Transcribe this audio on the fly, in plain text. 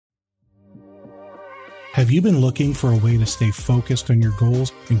Have you been looking for a way to stay focused on your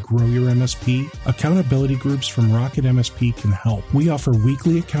goals and grow your MSP? Accountability groups from Rocket MSP can help. We offer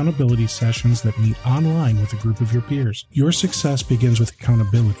weekly accountability sessions that meet online with a group of your peers. Your success begins with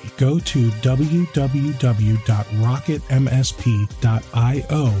accountability. Go to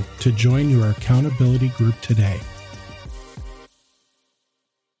www.rocketmsp.io to join your accountability group today.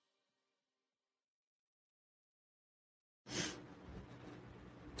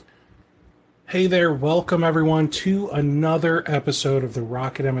 Hey there, welcome everyone to another episode of the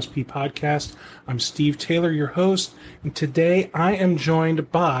Rocket MSP podcast. I'm Steve Taylor, your host, and today I am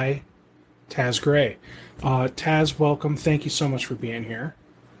joined by Taz Gray. Taz, welcome. Thank you so much for being here.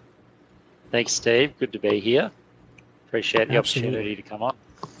 Thanks, Steve. Good to be here. Appreciate the opportunity to come on.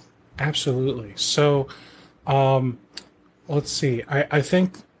 Absolutely. So, let's see. I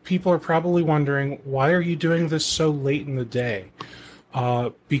think people are probably wondering, why are you doing this so late in the day?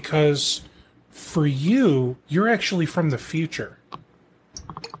 Because for you, you're actually from the future.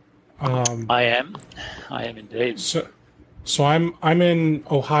 I am indeed. So I'm in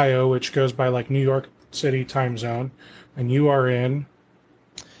Ohio, which goes by like New York City time zone, and you are in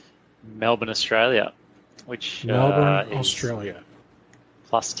Melbourne, Australia, which Melbourne, is Australia.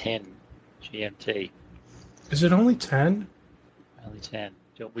 plus 10 GMT. Is it only 10? Only 10.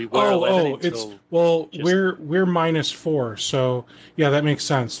 We were 11 until we're minus 4, so yeah, that makes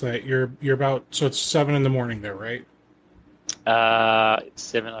sense. That you're about, so it's 7 in the morning there, right?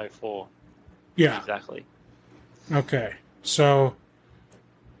 It's 7:04. Yeah, exactly. Okay, so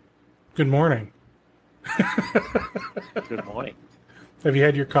good morning. Good morning. Have you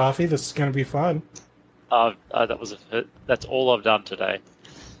had your coffee? This is going to be fun. That's all I've done today.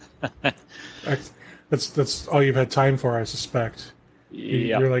 That's all you've had time for, I suspect.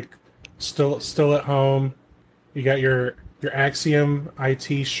 Yeah. You're like still at home. You got your Axiom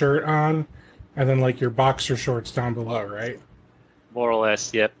IT shirt on, and then like your boxer shorts down below, right? More or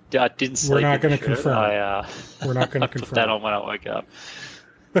less, yep. I didn't sleep. We're not going to in the shirt. confirm. We're not going to confirm. Put that on when I woke up.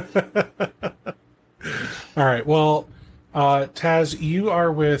 All right. Well, Taz, you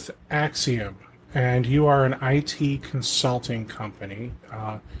are with Axiom, and you are an IT consulting company.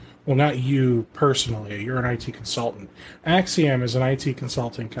 Well, not you personally. You're an IT consultant. Axiom is an IT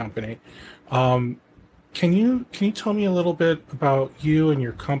consulting company. Can you tell me a little bit about you and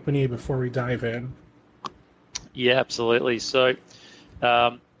your company before we dive in? Yeah, absolutely. So,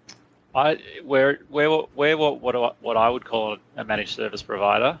 we're what I would call a managed service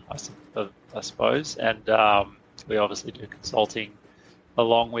provider, I suppose, and we obviously do consulting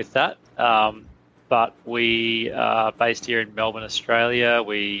along with that. But we are based here in Melbourne, Australia.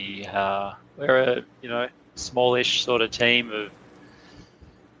 We're a smallish sort of team of, I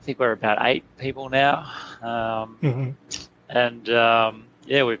think we're about 8 people now. And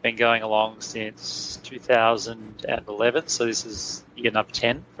we've been going along since 2011. So this is year number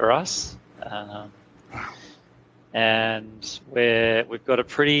 10 for us. And we've got a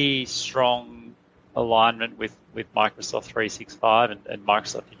pretty strong alignment with Microsoft 365 and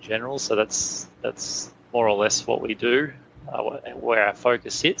Microsoft in general. So that's more or less what we do, where our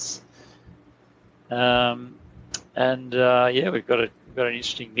focus sits. We've got an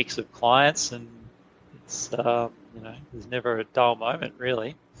interesting mix of clients, and it's there's never a dull moment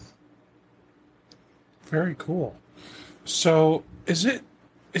really. Very cool. So is it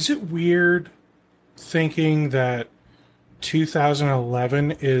weird thinking that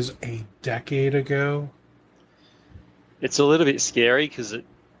 2011 is a decade ago? It's a little bit scary because it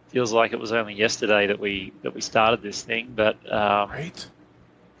feels like it was only yesterday that we started this thing. But right?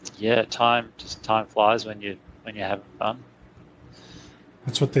 Yeah, time flies when you're having fun.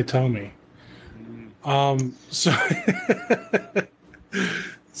 That's what they tell me.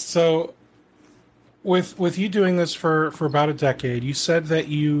 So with you doing this for about a decade, you said that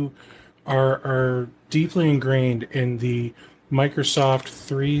you are deeply ingrained in the Microsoft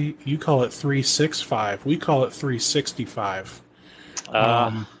 3, you call it 365. We call it 365.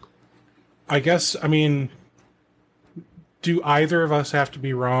 I guess, I mean, do either of us have to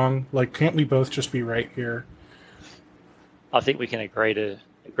be wrong? Like, can't we both just be right here? I think we can agree to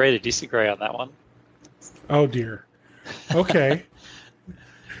disagree on that one. Oh, dear. Okay.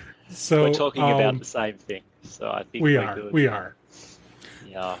 So we're talking about the same thing. So I think we are.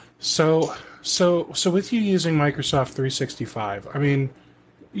 Yeah. So with you using Microsoft 365, I mean,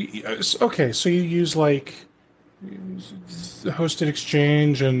 okay, so you use like hosted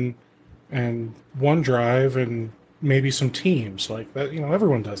Exchange and OneDrive and maybe some Teams like that.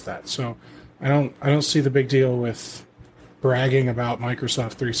 Everyone does that. So I don't see the big deal with bragging about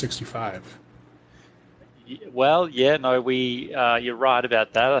Microsoft 365. Well, yeah, no, you're right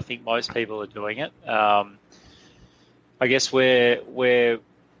about that. I think most people are doing it. I guess where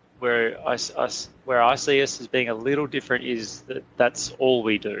I see us as being a little different is that that's all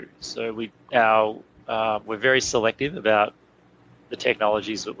we do. So we're very selective about the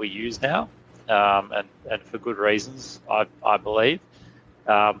technologies that we use now, and for good reasons, I believe.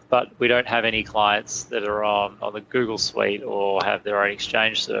 But we don't have any clients that are on the Google Suite or have their own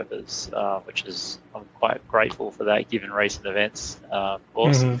Exchange servers, which is I'm quite grateful for that, given recent events, of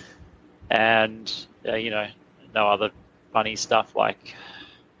course. Mm-hmm. And no other funny stuff like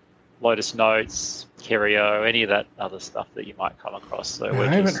Lotus Notes, Kerio, any of that other stuff that you might come across. So I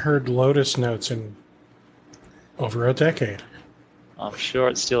haven't heard Lotus Notes in over a decade. I'm sure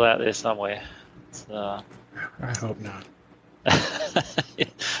it's still out there somewhere. I hope not. I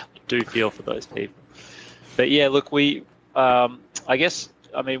do feel for those people. But yeah, look, I guess,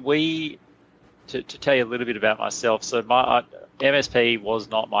 I mean, to tell you a little bit about myself, so my MSP was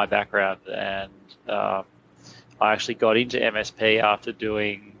not my background, and I actually got into MSP after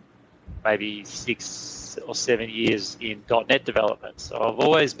doing maybe 6 or 7 years in .NET development. So I've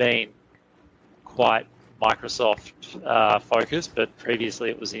always been quite Microsoft focused, but previously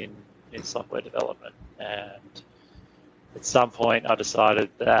it was in software development. And at some point I decided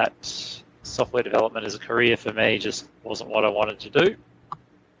that software development as a career for me just wasn't what I wanted to do.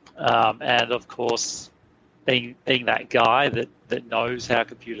 And of course, being that guy that knows how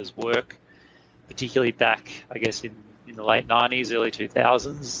computers work, particularly back, I guess, in the late 90s, early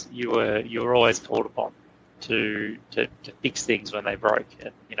 2000s, you were always called upon to fix things when they broke.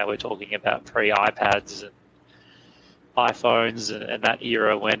 And we're talking about pre-iPads and iPhones and that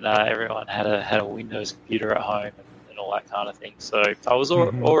era when everyone had a Windows computer at home and all that kind of thing. So I was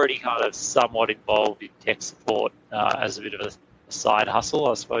already kind of somewhat involved in tech support as a bit of a side hustle,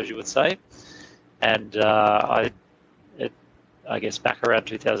 I suppose you would say. And I guess back around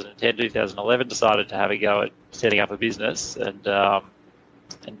 2010, 2011, decided to have a go at setting up a business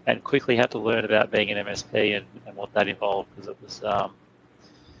and quickly had to learn about being an MSP and what that involved, because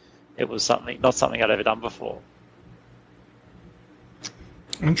it was not something I'd ever done before.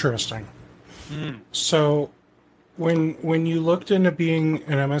 Interesting. So when you looked into being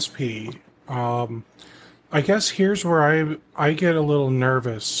an MSP, I guess here's where I get a little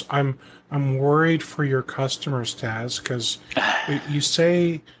nervous. I'm worried for your customers, Taz, because you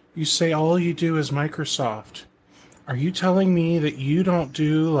say all you do is Microsoft. Are you telling me that you don't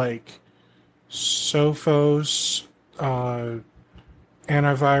do like Sophos,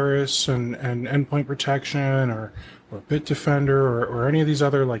 antivirus and endpoint protection, or Bitdefender, or any of these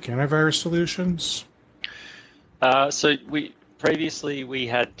other like antivirus solutions? So previously we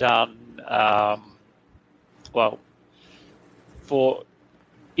had done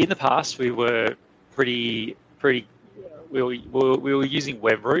in the past we were we were using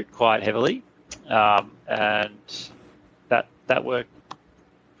WebRoot quite heavily, and that worked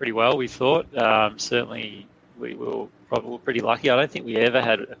pretty well, we thought. Certainly we were probably pretty lucky. I don't think we ever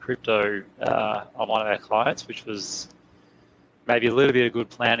had a crypto on one of our clients, which was maybe a little bit of good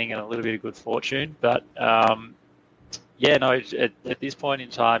planning and a little bit of good fortune. But at this point in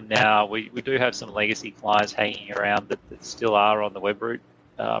time now, we do have some legacy clients hanging around that still are on the WebRoot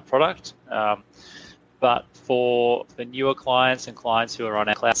product. But for newer clients and clients who are on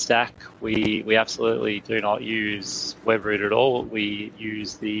our cloud stack, we absolutely do not use WebRoot at all. We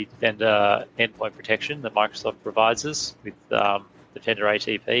use the Defender endpoint protection that Microsoft provides us with Defender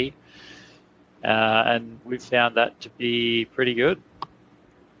ATP, and we've found that to be pretty good.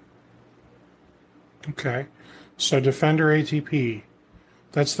 Okay, so Defender ATP,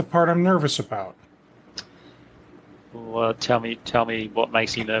 that's the part I'm nervous about. Well, tell me what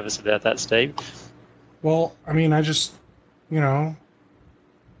makes you nervous about that, Steve? Well, I mean, I just,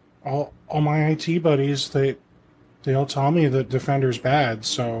 all my IT buddies, they all tell me that Defender's bad.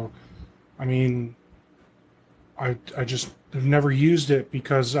 So, I mean, I just have never used it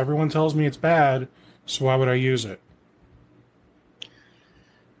because everyone tells me it's bad. So why would I use it?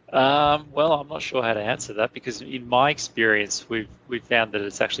 Well, I'm not sure how to answer that, because in my experience, we've found that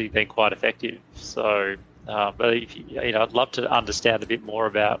it's actually been quite effective. So, but if I'd love to understand a bit more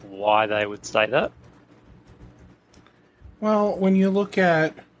about why they would say that. Well, when you look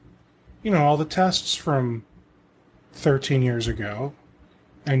at, all the tests from 13 years ago,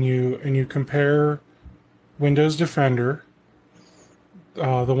 and you compare Windows Defender,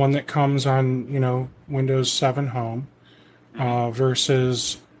 the one that comes on, Windows 7 Home,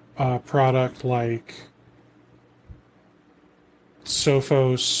 versus a product like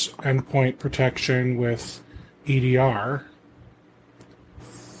Sophos endpoint protection with EDR,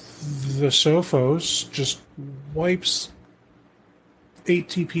 the Sophos just wipes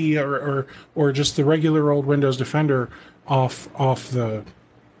ATP or just the regular old Windows Defender off the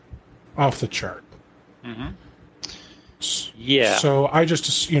chart. Mm-hmm. Yeah. So I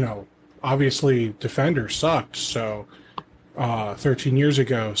just, obviously Defender sucked. So 13 years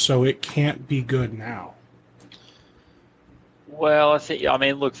ago, so it can't be good now. Well, I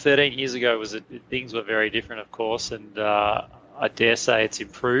mean, look, 13 years ago things were very different, of course, and I dare say it's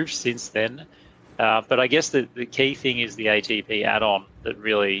improved since then. But I guess the key thing is the ATP add-on that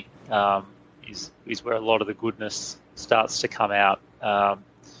really is where a lot of the goodness starts to come out.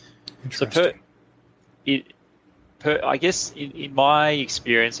 Interesting. I guess in my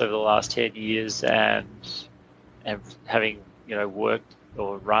experience over the last 10 years and having worked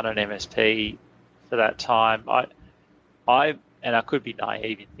or run an MSP for that time, I could be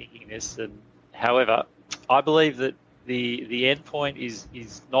naive in thinking this, and however, I believe that the endpoint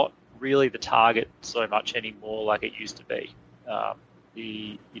is not really the target so much anymore like it used to be.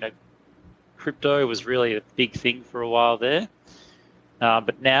 Crypto was really a big thing for a while there,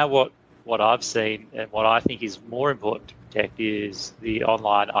 but now what I've seen and what I think is more important to protect is the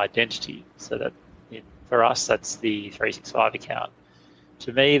online identity. So that for us, that's the 365 account.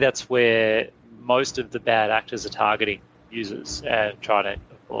 To me, that's where most of the bad actors are targeting users and trying to,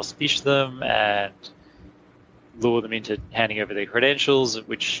 of course, phish them and lure them into handing over their credentials,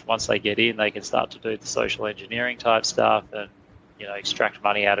 which once they get in, they can start to do the social engineering type stuff and extract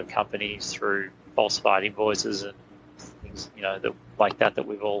money out of companies through falsified invoices and things like that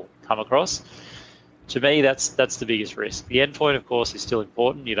we've all come across. To me, that's the biggest risk. The endpoint, of course, is still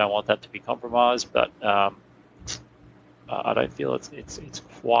important. You don't want that to be compromised, but I don't feel it's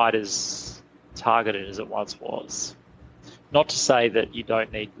quite as targeted as it once was. Not to say that you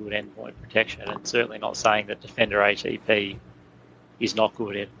don't need good endpoint protection, and certainly not saying that Defender ATP is not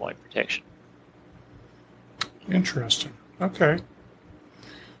good endpoint protection. Interesting. Okay.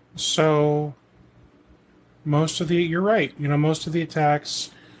 So you're right. Most of the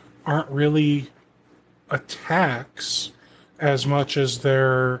attacks aren't really attacks as much as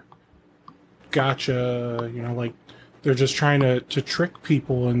they're gotcha, like they're just trying to trick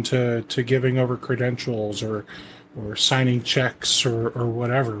people into giving over credentials or signing checks or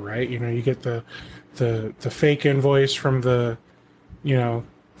whatever, right? You get the fake invoice from the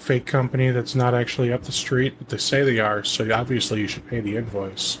fake company that's not actually up the street, but they say they are, so obviously you should pay the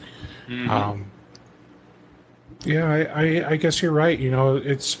invoice. Mm-hmm. Yeah, I guess you're right.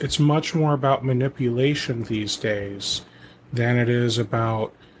 It's much more about manipulation these days than it is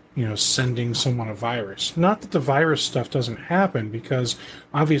about sending someone a virus. Not that the virus stuff doesn't happen, because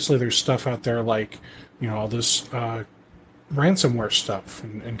obviously there's stuff out there like all this ransomware stuff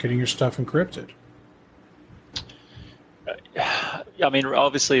and getting your stuff encrypted. I mean,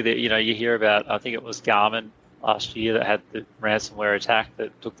 obviously, you hear about, I think it was Garmin last year that had the ransomware attack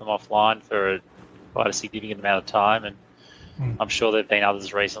that took them offline for quite a significant amount of time, and I'm sure there have been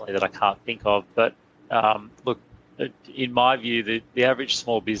others recently that I can't think of. But look, in my view, the average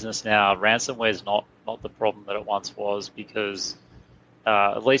small business now, ransomware is not the problem that it once was, because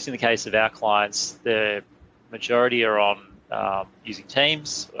at least in the case of our clients, the majority are on using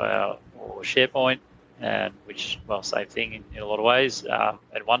Teams or SharePoint, and which, well, same thing in a lot of ways,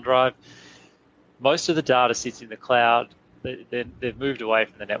 and OneDrive. Most of the data sits in the cloud. They've moved away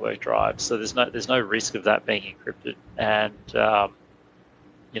from the network drive, so there's no risk of that being encrypted. And not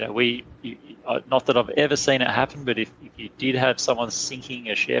that I've ever seen it happen, but if you did have someone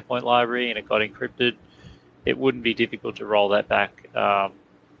syncing a SharePoint library and it got encrypted, it wouldn't be difficult to roll that back.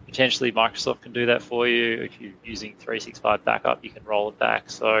 Potentially, Microsoft can do that for you. If you're using 365 backup, you can roll it back.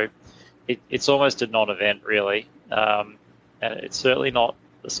 So it's almost a non-event, really, and it's certainly not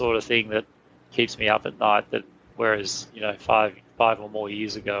the sort of thing that keeps me up at night. Whereas 5 or more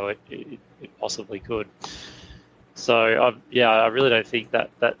years ago, it possibly could. So I really don't think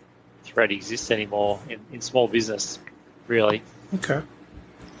that threat exists anymore in small business, really. Okay.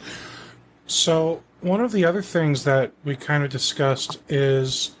 So one of the other things that we kind of discussed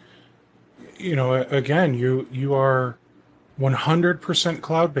is, again, you are 100%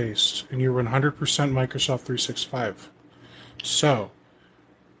 cloud-based and you're 100% Microsoft 365. So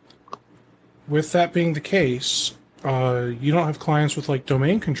with that being the case, you don't have clients with like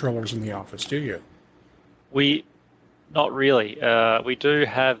domain controllers in the office, do you? Not really. We do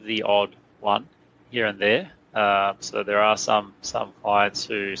have the odd one here and there. So there are some clients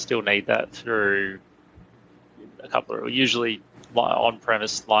who still need that through a couple of usually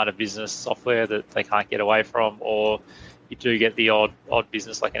on-premise line of business software that they can't get away from, or you do get the odd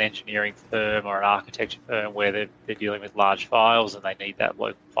business like an engineering firm or an architecture firm where they're dealing with large files and they need that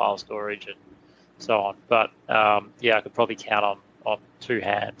local file storage and so on. But I could probably count on two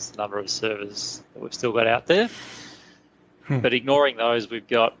hands the number of servers that we've still got out there. But ignoring those, we've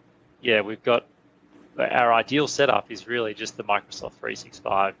got our ideal setup is really just the Microsoft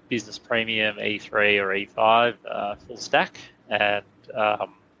 365 Business Premium E3 or E5 full stack, and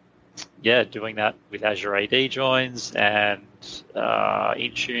doing that with Azure AD joins and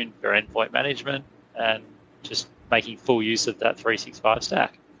Intune for endpoint management, and just making full use of that 365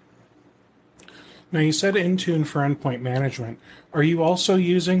 stack. Now, you said Intune for endpoint management. Are you also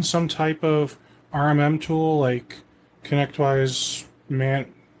using some type of RMM tool like ConnectWise,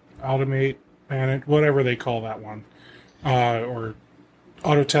 Automate, Manage, whatever they call that one, or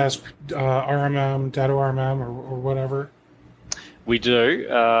Autotask RMM, Data RMM, or whatever? We do.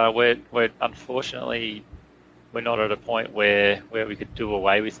 We're unfortunately we're not at a point where we could do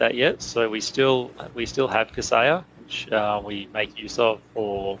away with that yet. So we still have Kaseya, which we make use of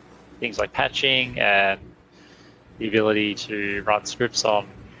for things like patching and the ability to run scripts on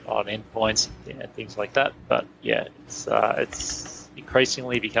endpoints and things like that. But yeah, it's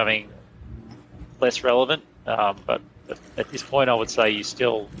increasingly becoming less relevant. But at this point, I would say you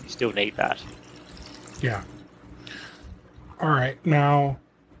still need that. Yeah. All right. Now,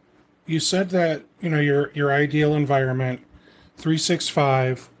 you said that your ideal environment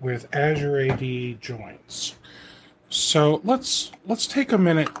 365 with Azure AD joins. So let's take a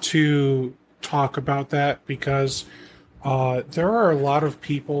minute to talk about that, because there are a lot of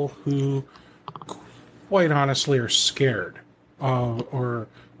people who, quite honestly, are scared or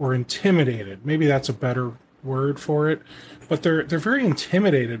intimidated. Maybe that's a better word for it, but they're very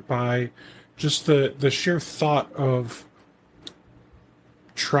intimidated by just the sheer thought of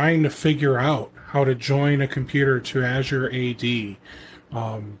trying to figure out how to join a computer to Azure AD.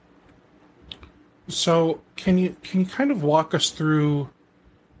 So can you kind of walk us through,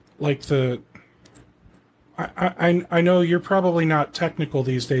 like, I know you're probably not technical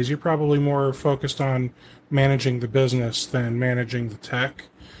these days. You're probably more focused on managing the business than managing the tech.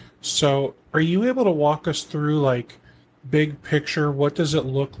 So are you able to walk us through, like, big picture, what does it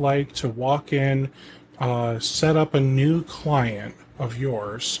look like to walk in, set up a new client of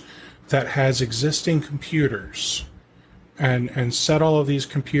yours that has existing computers and set all of these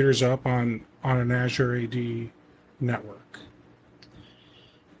computers up on an Azure AD network?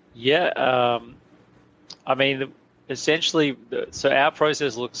 Yeah, I mean, essentially, so our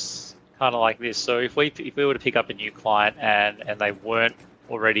process looks kind of like this. So if we were to pick up a new client and they weren't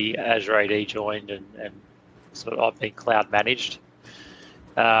already Azure AD joined and sort of been cloud managed,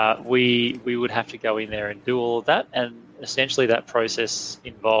 we would have to go in there and do all of that. And essentially that process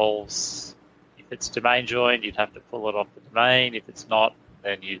involves, if it's domain joined, you'd have to pull it off the domain. If it's not,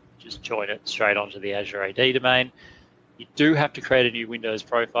 then you just join it straight onto the Azure AD domain. You do have to create a new Windows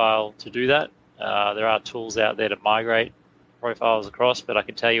profile to do that. There are tools out there to migrate profiles across, but I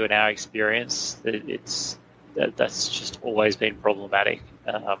can tell you in our experience that that's just always been problematic.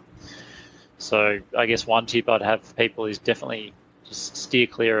 So I guess one tip I'd have for people is definitely just steer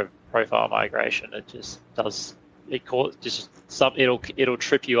clear of profile migration. It just does it'll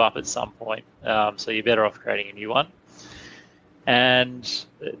trip you up at some point. So you're better off creating a new one. And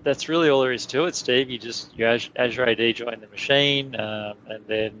that's really all there is to it, Steve. You Azure AD join the machine, and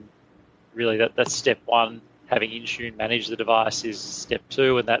then really that's step one. Having Intune manage the device is step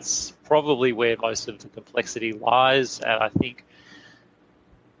two, and that's probably where most of the complexity lies. And I think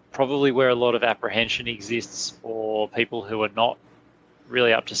probably where a lot of apprehension exists for people who are not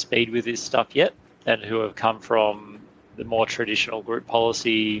really up to speed with this stuff yet, and who have come from the more traditional group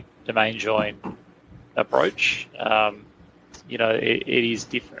policy domain join approach. It is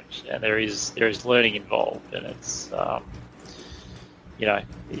different, and there is learning involved, and it's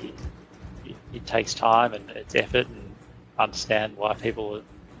it takes time and it's effort, and understand why people are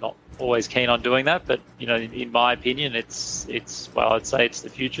not always keen on doing that. But in my opinion, it's I'd say it's the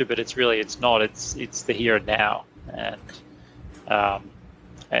future, but it's not. It's the here and now, and I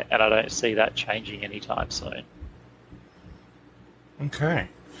don't see that changing anytime soon. Okay,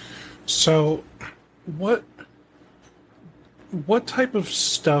 so what type of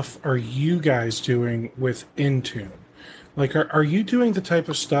stuff are you guys doing with Intune? Like, are you doing the type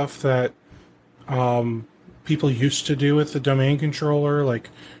of stuff that people used to do with the domain controller, like,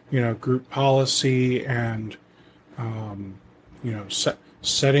 group policy and,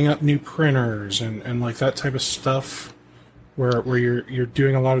 setting up new printers and like that type of stuff, where you're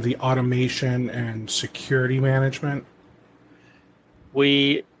doing a lot of the automation and security management?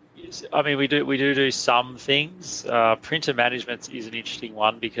 I mean, we do some things. Printer management is an interesting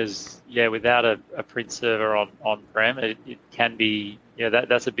one because, yeah, without a print server on-prem, it can be,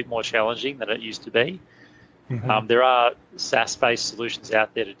 that's a bit more challenging than it used to be. Mm-hmm. There are SaaS-based solutions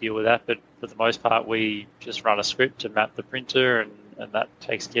out there to deal with that, but for the most part, we just run a script to map the printer, and that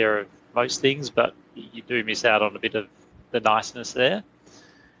takes care of most things, but you do miss out on a bit of the niceness there.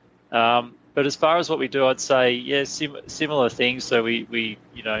 But as far as what we do, I'd say, yeah, similar things. So we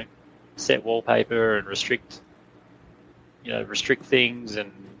set wallpaper and restrict things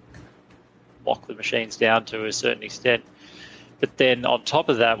and lock the machines down to a certain extent. But then on top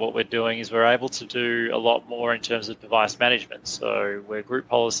of that, what we're doing is we're able to do a lot more in terms of device management. So where group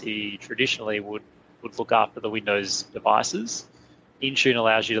policy traditionally would look after the Windows devices, Intune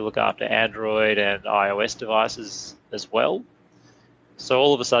allows you to look after Android and iOS devices as well. So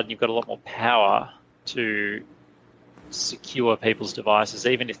all of a sudden, you've got a lot more power to secure people's devices,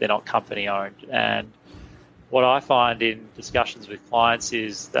 even if they're not company owned. And what I find in discussions with clients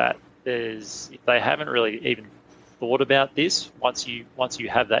is that if they haven't really even thought about this, once you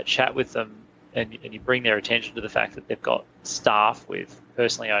have that chat with them and you bring their attention to the fact that they've got staff with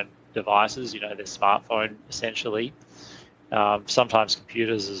personally owned devices, their smartphone essentially, sometimes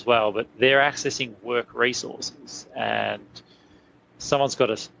computers as well, but they're accessing work resources, and someone's got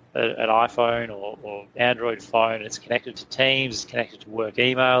an iPhone or Android phone, it's connected to Teams, it's connected to work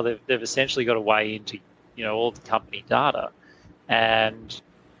email, they've essentially got a way into all the company data, and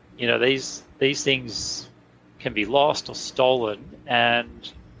these things can be lost or stolen,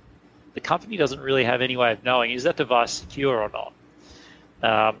 and the company doesn't really have any way of knowing, is that device secure or not?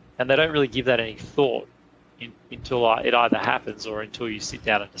 And they don't really give that any thought until it either happens or until you sit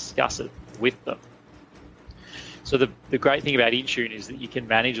down and discuss it with them. So the great thing about Intune is that you can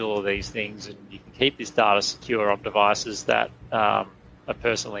manage all of these things, and you can keep this data secure on devices that are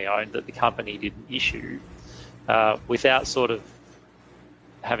personally owned, that the company didn't issue, without sort of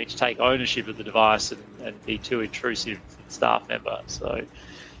having to take ownership of the device and be too intrusive to the staff member. So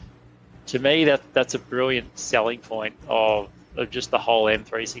to me, that's a brilliant selling point of just the whole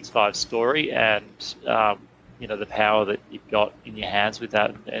M365 story, and the power that you've got in your hands with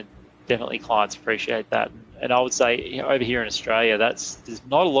that, and definitely clients appreciate that. And I would say over here in Australia, there's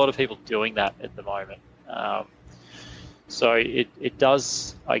not a lot of people doing that at the moment. So it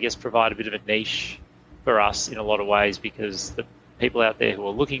does, I guess, provide a bit of a niche for us in a lot of ways, because the people out there who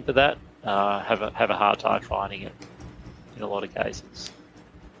are looking for that have a hard time finding it in a lot of cases.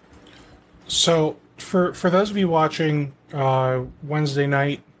 So for those of you watching Wednesday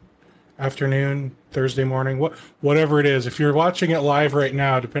night, afternoon, Thursday morning, whatever it is, if you're watching it live right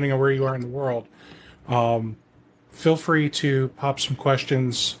now, depending on where you are in the world, feel free to pop some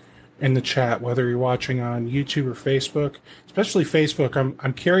questions in the chat, whether you're watching on YouTube or Facebook. Especially Facebook.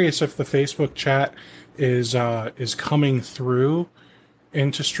 I'm curious if the Facebook chat is coming through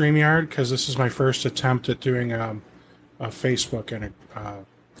into StreamYard, because this is my first attempt at doing a Facebook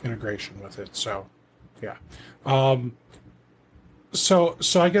integration with it. So, yeah. So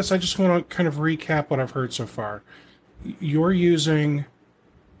I guess I just want to kind of recap what I've heard so far. You're using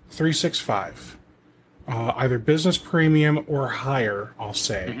 365, either Business Premium or higher, I'll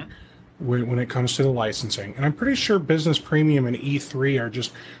say, when it comes to the licensing. And I'm pretty sure Business Premium and E3 are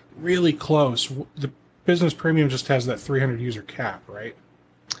just really close. The Business Premium just has that 300 user cap, right?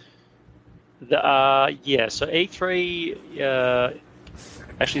 Yeah, so E3,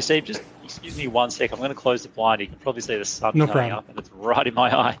 actually, Steve, just excuse me 1 sec. I'm going to close the blind. You can probably see the sun coming up, and it's right in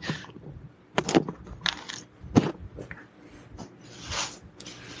my eye.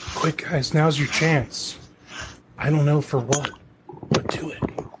 Quick, guys, now's your chance. I don't know for what, but do it.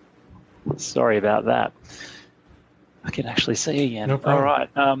 Sorry about that. I can actually see again. No problem. All right.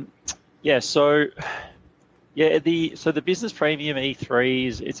 The Business Premium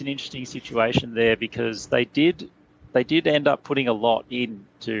E3s, it's an interesting situation there, because they did end up putting a lot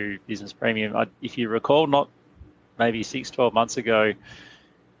into Business Premium. If you recall, not maybe 12 months ago,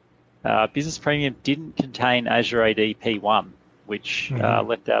 Business Premium didn't contain Azure AD P1, which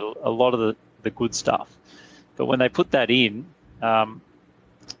left out a lot of the good stuff. But when they put that in,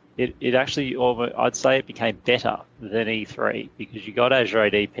 it actually, I'd say it became better than E3, because you got Azure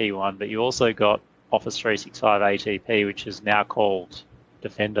AD P1, but you also got Office 365 ATP, which is now called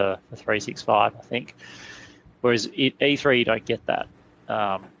Defender for 365, I think. Whereas E3, you don't get that.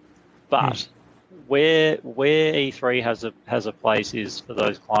 But where E3 has a place is for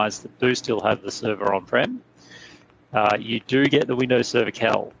those clients that do still have the server on-prem. You do get the Windows Server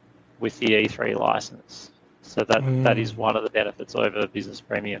Cal with the E3 license. So that is one of the benefits over Business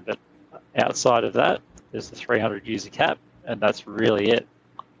Premium. But outside of that, there's the 300 user cap, and that's really it.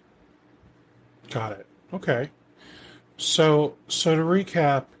 Got it. Okay. So to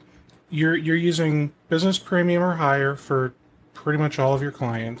recap, you're using business premium or higher for pretty much all of your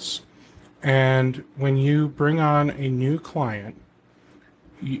clients. And when you bring on a new client,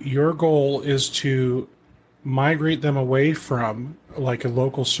 your goal is to migrate them away from like a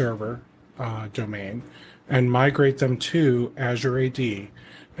local server domain and migrate them to Azure AD. In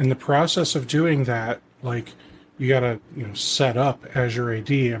the process of doing that, like you got to set up Azure AD,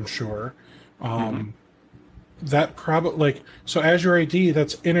 I'm sure. Mm-hmm. That probably like so Azure AD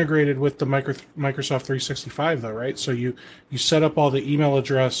that's integrated with the Microsoft 365 though, right? So you set up all the email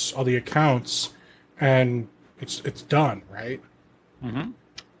address, all the accounts, and it's done, right? Mm-hmm.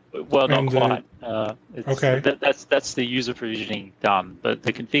 Well, not And the quite. It's okay, that's the user provisioning done, but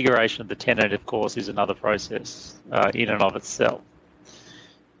the configuration of the tenant, of course, is another process in and of itself.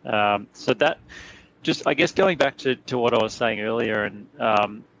 So that just, I guess, going back to what I was saying earlier,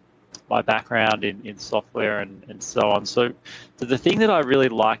 and my background in software and so on. So the thing that I really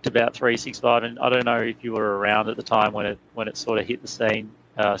liked about 365, and I don't know if you were around at the time when it sort of hit the scene,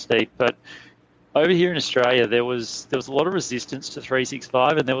 Steve, but over here in Australia, there was a lot of resistance to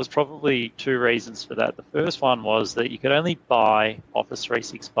 365, and there was probably two reasons for that. The first one was that you could only buy Office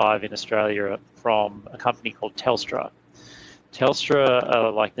 365 in Australia from a company called Telstra. Telstra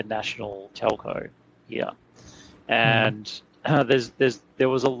are like the national telco here, hmm, and there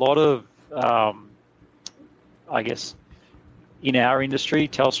was a lot of I guess in our industry,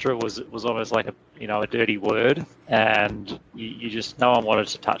 Telstra was almost like a dirty word, and you just no one wanted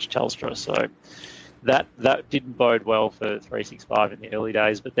to touch Telstra, so that didn't bode well for 365 in the early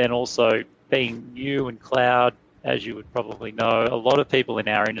days. But then also being new and cloud, as you would probably know, a lot of people in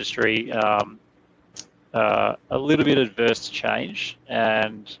our industry a little bit adverse to change,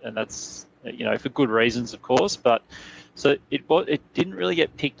 and that's for good reasons, of course. But so it didn't really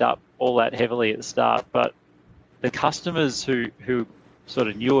get picked up all that heavily at the start, but the customers who sort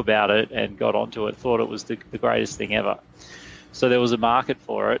of knew about it and got onto it thought it was the greatest thing ever. So there was a market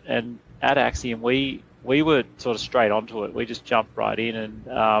for it, and at Axiom we were sort of straight onto it. We just jumped right in,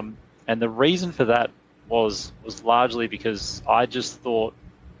 and the reason for that was largely because I just thought,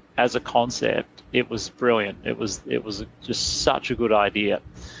 as a concept, it was brilliant. It was just such a good idea,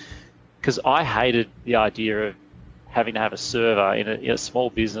 because I hated the idea of having to have a server in a small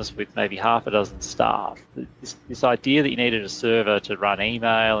business with maybe half a dozen staff. This idea that you needed a server to run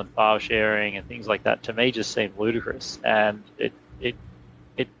email and file sharing and things like that, to me, just seemed ludicrous. And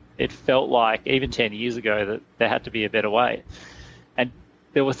it felt like, even 10 years ago, that there had to be a better way. And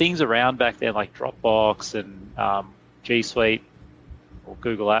there were things around back then like Dropbox and G Suite or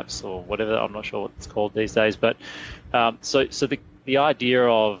Google Apps or whatever. I'm not sure what it's called these days. But so the idea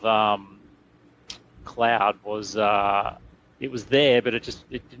of cloud was it was there, but it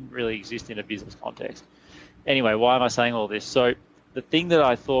didn't really exist in a business context. Anyway, why am I saying all this? So the thing that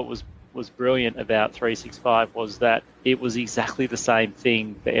I thought was brilliant about 365 was that it was exactly the same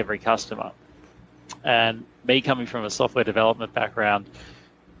thing for every customer. And me coming from a software development background,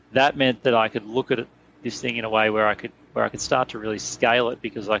 that meant that I could look at this thing in a way where I could start to really scale it,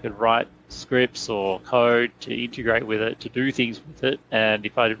 because I could write scripts or code to integrate with it, to do things with it. And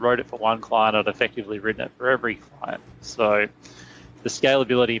if I wrote it for one client, I'd effectively written it for every client. So the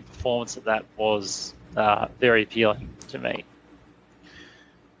scalability and performance of that was very appealing to me.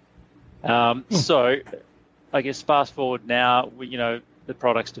 So I guess fast forward now, the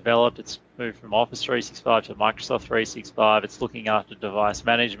product's developed. It's moved from Office 365 to Microsoft 365. It's looking after device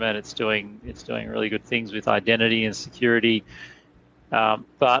management. It's doing really good things with identity and security.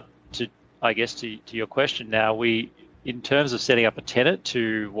 But to your question now, in terms of setting up a tenant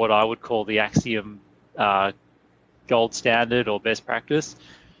to what I would call the Axiom gold standard or best practice,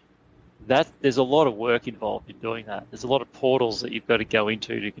 that there's a lot of work involved in doing that. There's a lot of portals that you've got to go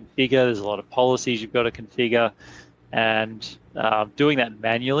into to configure. There's a lot of policies you've got to configure, and doing that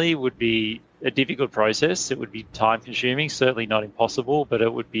manually would be a difficult process. It would be time consuming, certainly not impossible, but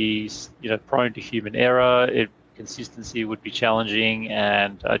it would be prone to human error. Consistency would be challenging,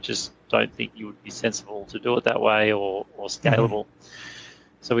 and I just don't think you would be sensible to do it that way or hmm, scalable.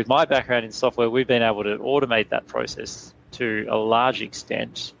 So with my background in software, we've been able to automate that process to a large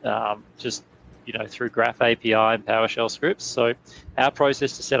extent, just through Graph API and PowerShell scripts. So our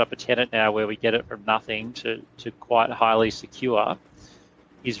process to set up a tenant now, where we get it from nothing to quite highly secure,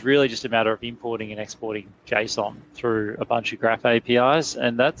 is really just a matter of importing and exporting JSON through a bunch of Graph APIs,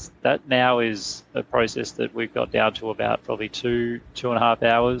 and that now is a process that we've got down to about probably 2.5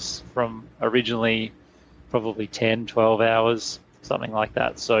 hours from originally probably 10, 12 hours, something like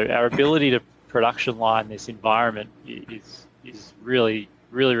that. So our ability to production line this environment is really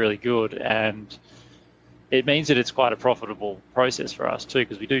really, really good. And it means that it's quite a profitable process for us too,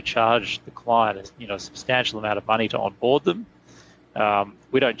 because we do charge the client, a substantial amount of money to onboard them.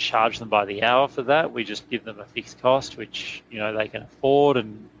 We don't charge them by the hour for that. We just give them a fixed cost, which they can afford,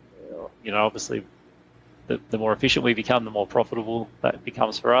 and obviously, the more efficient we become, the more profitable that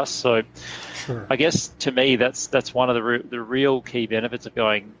becomes for us. So, Sure. I guess to me, that's one of the real key benefits of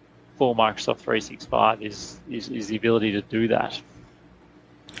going full Microsoft 365 is the ability to do that.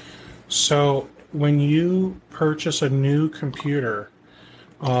 So when you purchase a new computer,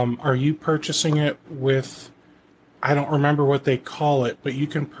 are you purchasing it with, I don't remember what they call it, but you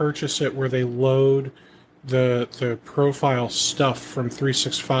can purchase it where they load the profile stuff from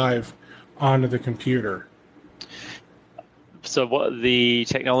 365 onto the computer? So what the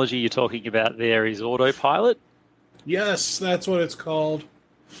technology you're talking about there is autopilot? Yes, that's what it's called.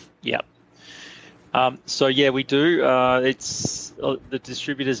 Yep. So yeah, we do. It's the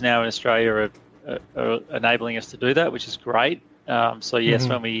distributors now in Australia are enabling us to do that, which is great. So yes,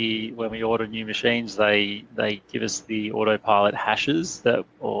 when we order new machines, they give us the autopilot hashes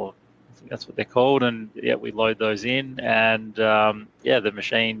or I think that's what they're called, and yeah, we load those in, and the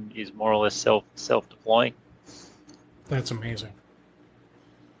machine is more or less self deploying. That's amazing.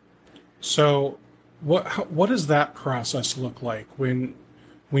 So, what does that process look like when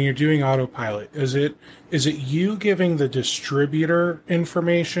you're doing autopilot? Is it you giving the distributor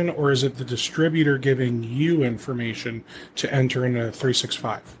information, or is it the distributor giving you information to enter into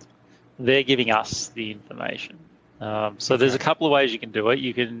 365? They're giving us the information. So there's a couple of ways you can do it.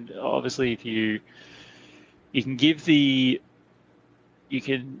 You can obviously, if you can give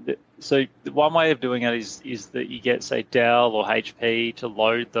so the one way of doing it is that you get, say, Dell or HP to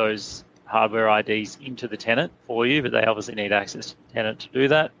load those hardware IDs into the tenant for you, but they obviously need access to the tenant to do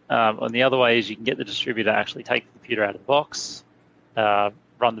that. And the other way is you can get the distributor to actually take the computer out of the box,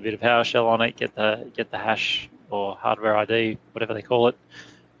 run the bit of PowerShell on it, get the hash or hardware ID, whatever they call it,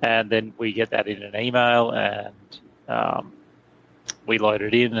 and then we get that in an email, and we load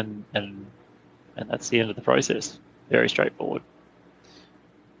it in, and that's the end of the process. Very straightforward.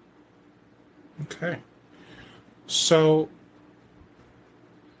 Okay. So,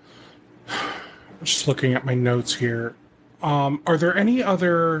 just looking at my notes here, are there any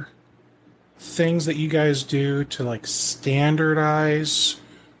other things that you guys do to like standardize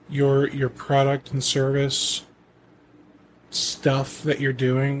your product and service stuff that you're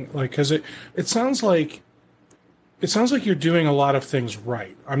doing? Like, because it sounds like you're doing a lot of things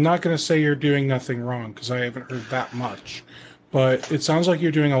right. I'm not going to say you're doing nothing wrong, because I haven't heard that much, but it sounds like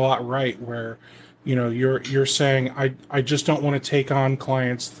you're doing a lot right. Where you're saying I just don't want to take on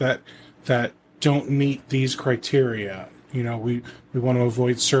clients that don't meet these criteria. We want to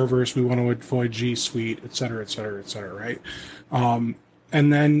avoid servers, we want to avoid G Suite, et cetera, et cetera, et cetera, right? And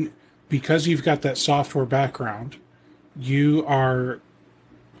then because you've got that software background, you are,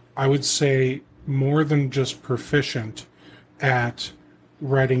 I would say, more than just proficient at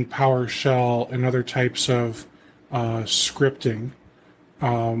writing PowerShell and other types of scripting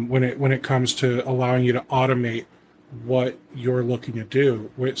when it comes to allowing you to automate what you're looking to do.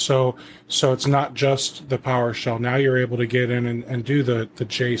 So it's not just the PowerShell. Now you're able to get in and do the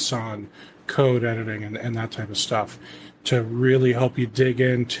JSON code editing and that type of stuff to really help you dig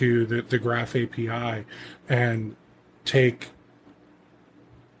into the Graph API and take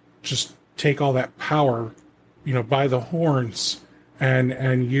all that power, by the horns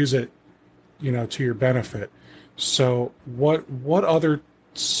and use it, to your benefit. So what other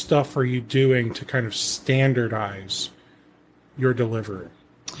stuff are you doing to kind of standardize your delivery,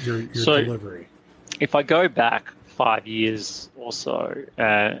 your delivery? If I go back 5 years or so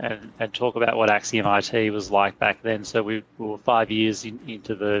and talk about what Axiom IT was like back then, so we were 5 years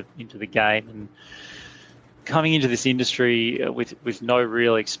into the game, and coming into this industry with no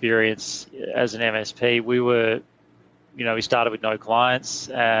real experience as an MSP, we started with no clients,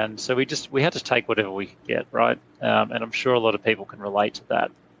 and so we had to take whatever we could get, right? And I'm sure a lot of people can relate to that.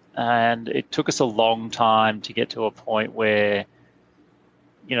 And it took us a long time to get to a point where,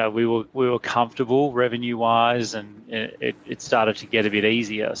 we were comfortable revenue wise, and it started to get a bit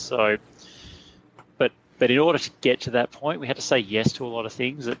easier. So, but in order to get to that point, we had to say yes to a lot of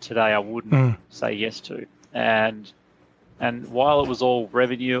things that today I wouldn't say yes to. And while it was all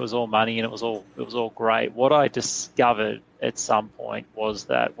revenue, it was all money, and it was all great, what I discovered at some point was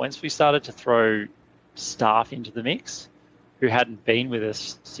that once we started to throw staff into the mix who hadn't been with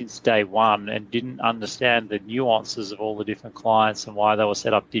us since day one and didn't understand the nuances of all the different clients and why they were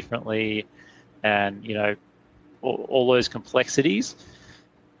set up differently, and all those complexities,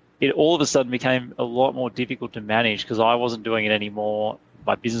 it all of a sudden became a lot more difficult to manage, because I wasn't doing it anymore.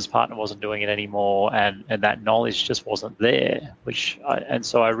 my business partner wasn't doing it anymore, and that knowledge just wasn't there. And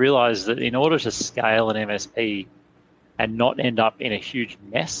so I realized that in order to scale an MSP and not end up in a huge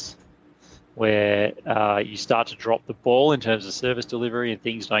mess where you start to drop the ball in terms of service delivery and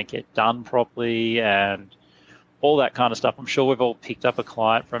things don't get done properly and all that kind of stuff. I'm sure we've all picked up a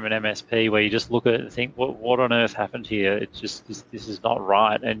client from an MSP where you just look at it and think, what on earth happened here? It's just, this is not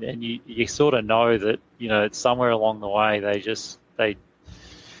right. And you sort of know that, it's somewhere along the way the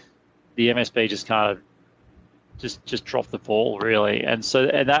MSP just kind of just dropped the ball, really. And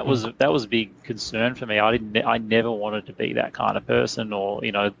that was a big concern for me. I never wanted to be that kind of person, or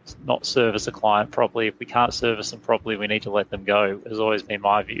not service a client properly. If we can't service them properly, we need to let them go. Has always been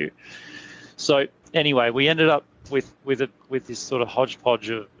my view. So anyway, we ended up with this sort of hodgepodge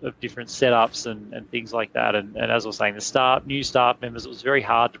of different setups and things like that. And as I was saying, new staff members, it was very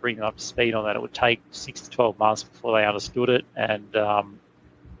hard to bring them up to speed on that. It would take 6 to 12 months before they understood it. And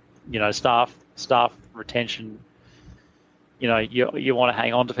staff retention, you want to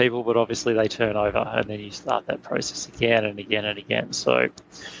hang on to people, but obviously they turn over, and then you start that process again and again and again. So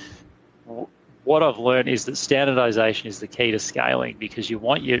what I've learned is that standardization is the key to scaling, because you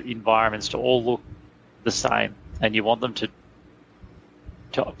want your environments to all look the same, and you want them to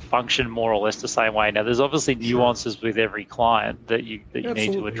function more or less the same way. Now, there's obviously nuances with every client that you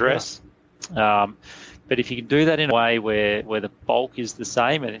need to address. Yeah. But if you can do that in a way where the bulk is the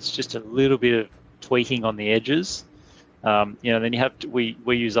same and it's just a little bit of tweaking on the edges, then you have we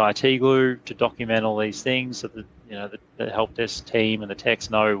use IT glue to document all these things so that the help desk team and the techs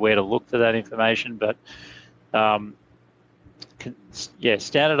know where to look for that information. But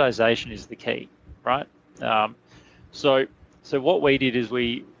standardization is the key, right? So what we did is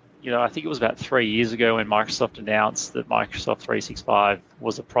I think it was about 3 years ago when Microsoft announced that Microsoft 365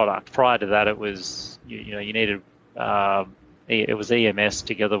 was a product. Prior to that, it was you needed it was EMS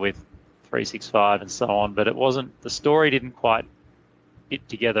together with 365 and so on, but the story didn't quite fit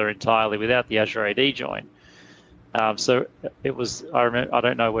together entirely without the Azure AD join. So it was, I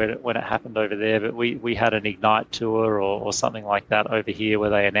don't know when it happened over there, but we had an Ignite tour or something like that over here where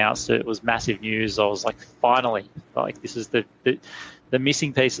they announced it. It was massive news. I was like, finally, this is the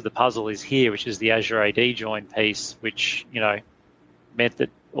missing piece of the puzzle is here, which is the Azure AD join piece, which, meant that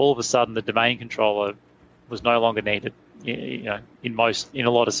all of a sudden the domain controller was no longer needed, in a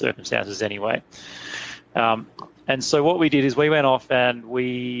lot of circumstances anyway. And so what we did is we went off and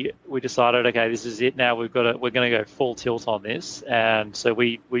we decided, okay, this is it now. We're going to go full tilt on this. And so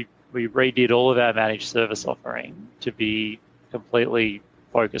we redid all of our managed service offering to be completely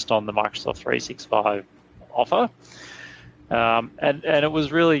focused on the Microsoft 365 offer. And it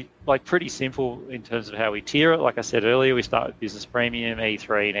was really pretty simple in terms of how we tier it. Like I said earlier, we start with Business Premium,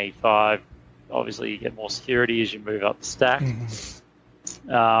 E3 and E5. Obviously, you get more security as you move up the stack.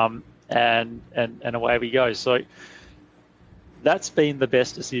 Mm-hmm. And away we go. So that's been the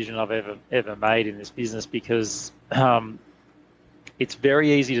best decision I've ever made in this business, because it's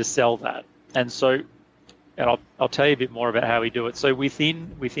very easy to sell that. And I'll tell you a bit more about how we do it. So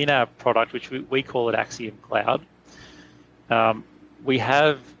within our product, which we call it Axiom Cloud, we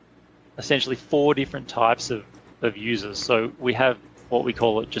have essentially 4 different types of users. So we have what we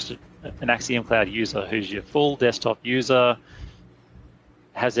call it just an Axiom Cloud user, who's your full desktop user,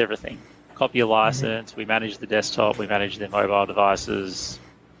 has everything. Copy a license, we manage the desktop, we manage their mobile devices,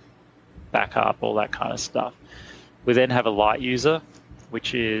 backup, all that kind of stuff. We then have a light user,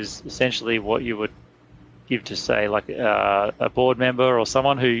 which is essentially what you would give to, say, a board member or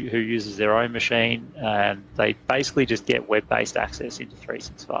someone who uses their own machine, and they basically just get web-based access into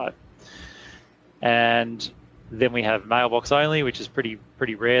 365. And then we have mailbox only, which is pretty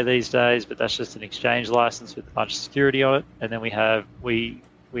rare these days, but that's just an exchange license with a bunch of security on it. And then we have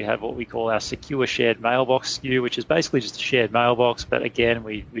what we call our secure shared mailbox SKU, which is basically just a shared mailbox, but again,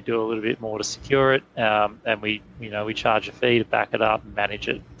 we do a little bit more to secure it, and we charge a fee to back it up and manage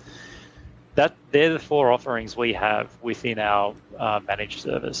it. They're the 4 offerings we have within our managed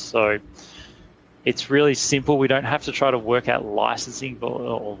service. So it's really simple. We don't have to try to work out licensing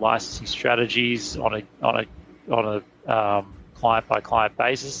or licensing strategies on a client by client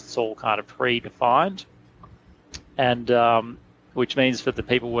basis. It's all kind of predefined, and which means for the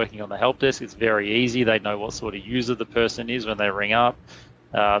people working on the help desk, it's very easy. They know what sort of user the person is when they ring up.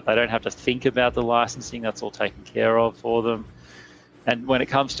 They don't have to think about the licensing. That's all taken care of for them. And when it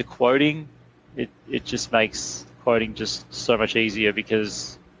comes to quoting, it just makes quoting just so much easier,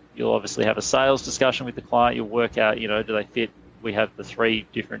 because you'll obviously have a sales discussion with the client. You'll work out, do they fit? We have the 3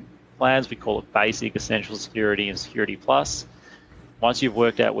 different plans. We call it Basic, Essential Security, and Security Plus. Once you've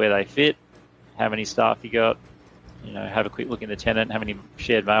worked out where they fit, how many staff you got, have a quick look in the tenant, how many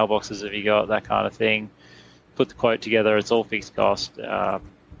shared mailboxes have you got, that kind of thing. Put the quote together. It's all fixed cost.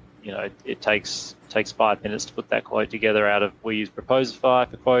 It takes 5 minutes to put that quote together. We use Proposify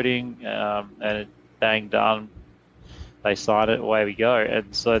for quoting, and bang, done. They sign it, away we go.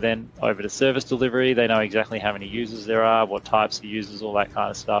 And so then over to service delivery, they know exactly how many users there are, what types of users, all that kind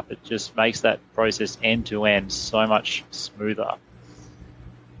of stuff. It just makes that process end to end so much smoother.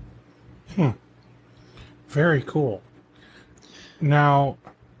 Very cool. Now,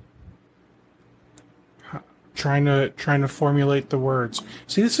 trying to formulate the words.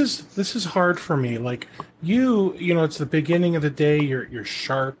 See, this is hard for me. Like it's the beginning of the day. You're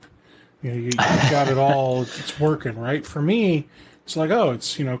sharp. You got it all. It's working, right? For me, it's like,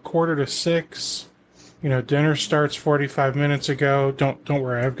 it's 5:45. Dinner starts 45 minutes ago. Don't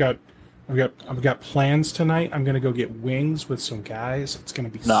worry. I've got plans tonight. I'm gonna go get wings with some guys. It's gonna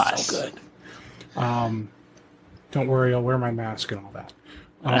be nice. So good. Don't worry. I'll wear my mask and all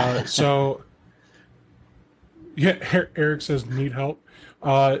that. So yeah, Eric says need help.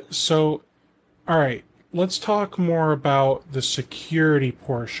 So all right. Let's talk more about the security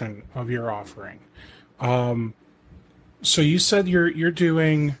portion of your offering. So you said you're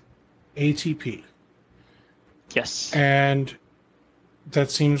doing ATP. Yes. And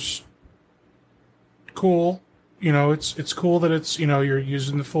that seems cool. It's cool that it's you're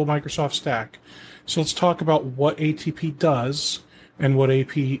using the full Microsoft stack. So let's talk about what ATP does and what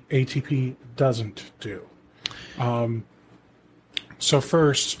ATP doesn't do. So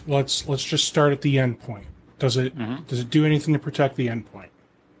first, let's just start at the endpoint. Does it do anything to protect the endpoint?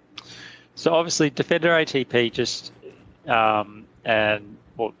 So obviously, Defender ATP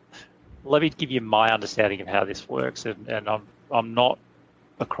let me give you my understanding of how this works, and I'm not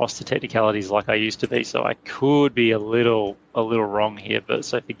across the technicalities like I used to be, so I could be a little wrong here. But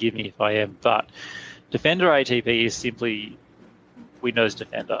so forgive me if I am. But Defender ATP is simply Windows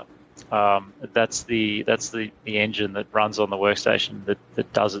Defender. That's the engine that runs on the workstation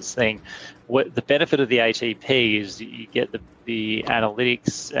that does its thing. The benefit of the ATP is you get the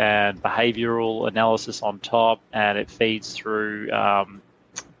analytics and behavioral analysis on top, and it feeds through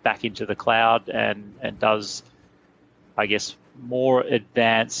back into the cloud and does, I guess, more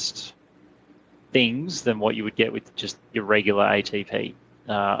advanced things than what you would get with just your regular ATP.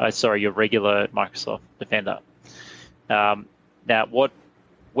 Your regular Microsoft Defender. Now,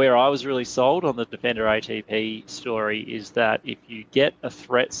 where I was really sold on the Defender ATP story is that if you get a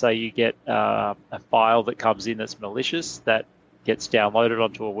threat, say you get a file that comes in that's malicious, that gets downloaded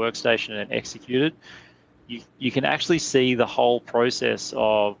onto a workstation and executed, you can actually see the whole process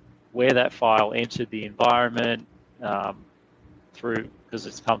of where that file entered the environment because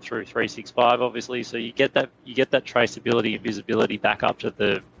it's come through 365, obviously. So you get that traceability and visibility back up to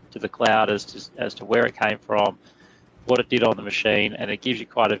the cloud as to where it came from, what it did on the machine, and it gives you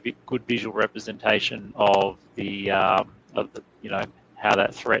quite a good visual representation of how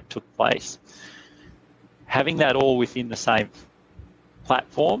that threat took place. Having that all within the same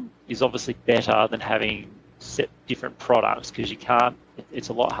platform is obviously better than having set different products, because it's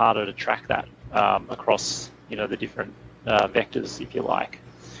a lot harder to track that across the different vectors, if you like.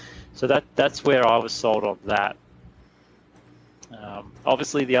 So that's where I was sold on that.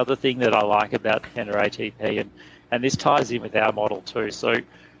 Obviously, the other thing that I like about Defender ATP, and this ties in with our model too. So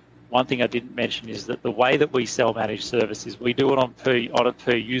one thing I didn't mention is that the way that we sell managed services, we do it on a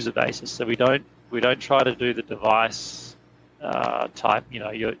per user basis. So we don't try to do the device type.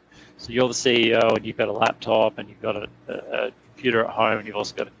 You're the CEO and you've got a laptop and you've got a computer at home and you've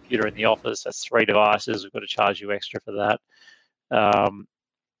also got a computer in the office. That's 3 devices. We've got to charge you extra for that.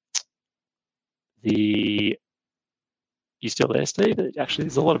 You still there, Steve? Actually,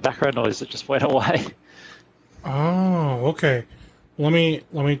 there's a lot of background noise that just went away. Oh, okay. Let me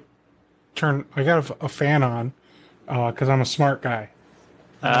turn. I got a fan on because I'm a smart guy.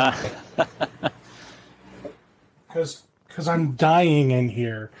 Because I'm dying in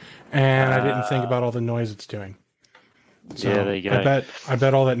here, and I didn't think about all the noise it's doing. So yeah, there you go. I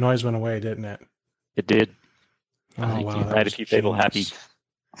bet all that noise went away, didn't it? It did. Oh, I think wow, you made a few people happy.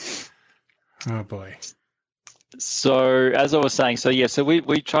 Oh boy. So as I was saying, so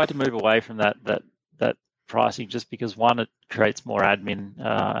we tried to move away from that pricing, just because one, it creates more admin,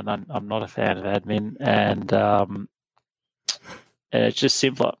 and I'm not a fan of admin, and it's just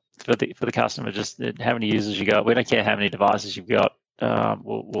simpler for the customer. Just how many users you got. We don't care how many devices you've got.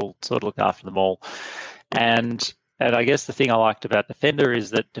 We'll sort of look after them all. And I guess the thing I liked about Defender is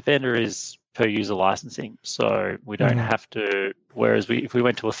that Defender is per user licensing, so we don't Mhm. have to. Whereas if we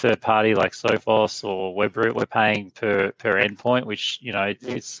went to a third party like Sophos or Webroot, we're paying per endpoint, which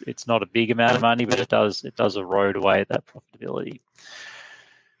it's not a big amount of money, but it does erode away at that profitability.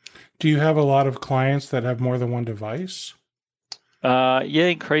 Do you have a lot of clients that have more than one device? Yeah,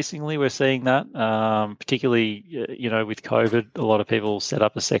 increasingly we're seeing that. Particularly, with COVID, a lot of people set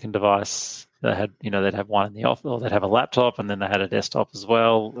up a second device. They had, they'd have one in the office, or they'd have a laptop, and then they had a desktop as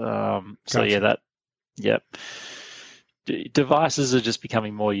well. So yeah, Gotcha. yep. Devices are just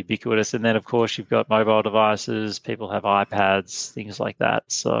becoming more ubiquitous, and then of course you've got mobile devices. People have iPads, things like that.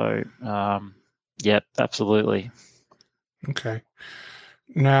 So, yep, absolutely. Okay.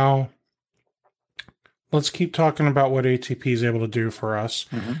 Now, let's keep talking about what ATP is able to do for us.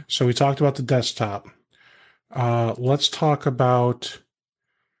 Mm-hmm. So we talked about the desktop. Let's talk about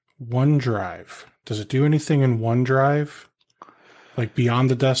OneDrive. Does it do anything in OneDrive? Like beyond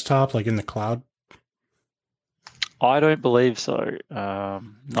the desktop, like in the cloud? I don't believe so. No.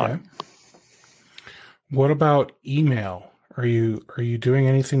 Okay. What about email? Are you doing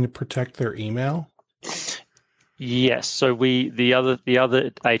anything to protect their email? Yes. So the other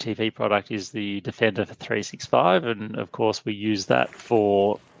ATP product is the Defender for 365, and of course we use that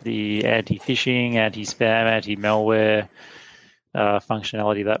for the anti-phishing, anti-spam, anti-malware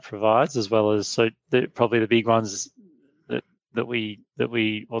functionality that provides, as well as probably the big ones that we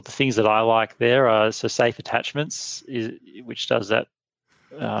or the things that I like there are safe attachments, which does that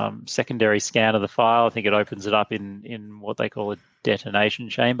secondary scan of the file. I think it opens it up in what they call a detonation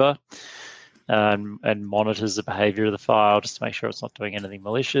chamber. And monitors the behavior of the file just to make sure it's not doing anything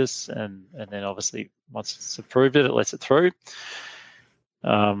malicious. And then obviously once it's approved it lets it through.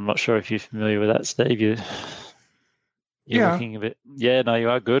 I'm not sure if you're familiar with that, Steve. You're Yeah. looking a bit. Yeah, no, you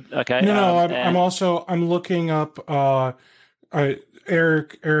are good. Okay. No, I'm looking up.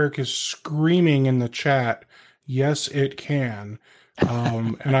 Eric is screaming in the chat. Yes, it can.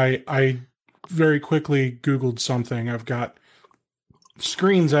 And I very quickly Googled something. I've got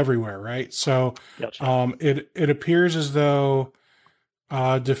screens everywhere, right? So, gotcha. it appears as though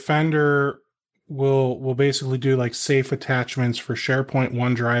Defender will basically do like safe attachments for SharePoint,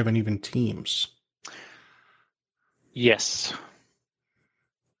 OneDrive, and even Teams. Yes.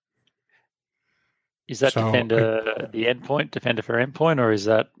 Is that So Defender the endpoint, Defender for endpoint, or is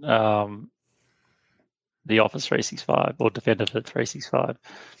that the Office 365 or Defender for 365?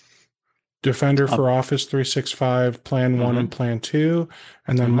 Defender for Office 365, Plan 1 and Plan 2,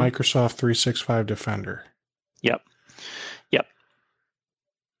 and then Microsoft 365 Defender. Yep.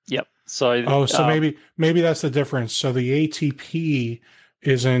 So, so maybe that's the difference. So the ATP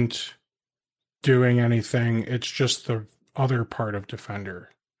isn't doing anything. It's just the other part of Defender.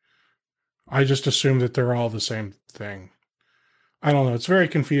 I just assume that they're all the same thing. I don't know. It's very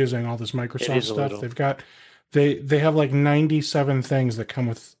confusing, all this Microsoft stuff. They've got they have like 97 things that come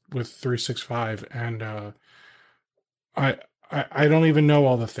with 365, and I don't even know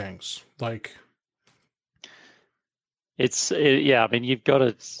all the things. Like, yeah. I mean, you've got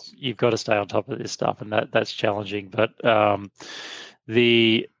to stay on top of this stuff, and that's challenging. But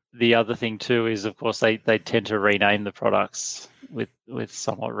the other thing too is, of course, they tend to rename the products with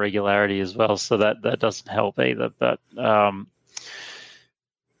somewhat regularity as well, so that doesn't help either. But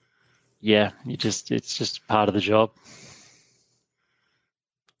yeah, it's just part of the job.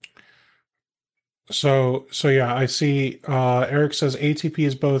 So yeah, I see. Eric says ATP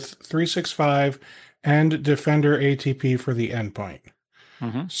is both 365 and Defender ATP for the endpoint.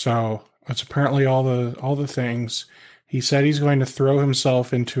 Mm-hmm. So that's apparently all the things. He said he's going to throw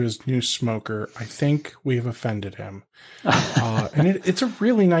himself into his new smoker. I think we've offended him. And it's a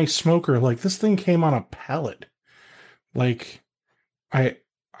really nice smoker. Like, this thing came on a pellet. Like, I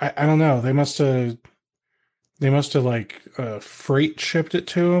don't know. They must have like freight shipped it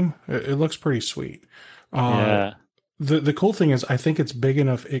to him. It looks pretty sweet. Yeah. The cool thing is, I think it's big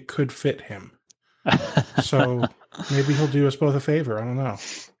enough it could fit him. So maybe he'll do us both a favor. I don't know.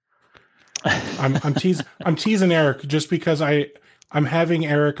 I'm teasing Eric just because I'm having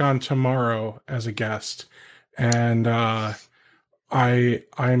Eric on tomorrow as a guest, and I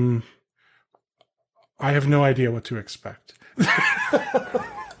have no idea what to expect.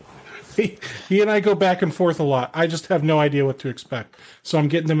 He and I go back and forth a lot. I just have no idea what to expect, so I'm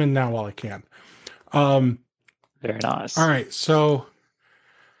getting them in now while I can. Very nice. All right, so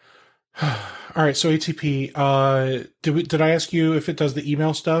ATP. Did I ask you if it does the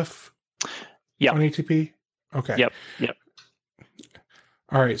email stuff? Yep. On ATP? Okay. Yep.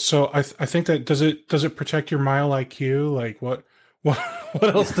 All right. So I think that does it protect your Mile IQ? Like what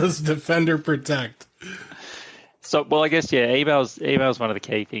else does Defender protect? Well, I guess yeah, email's one of the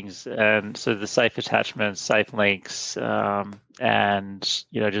key things, and so the safe attachments, safe links, and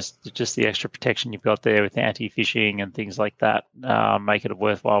just the extra protection you've got there with anti-phishing and things like that make it a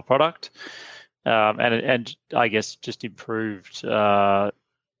worthwhile product, and I guess just improved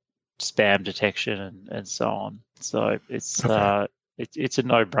spam detection and so on. So Okay, it's a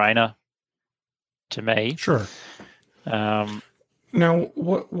no-brainer to me. sure. Um, Now,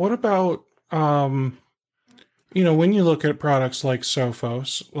 what about when you look at products like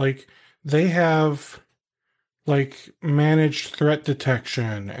Sophos, like they have like managed threat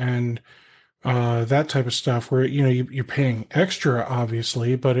detection and that type of stuff where you're paying extra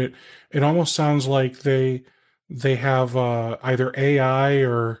obviously, but it almost sounds like they have either AI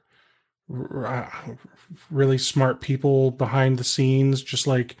or uh, really smart people behind the scenes just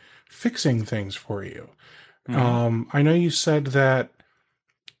like fixing things for you. mhm. I know you said that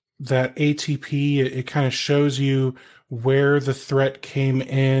ATP, it kind of shows you where the threat came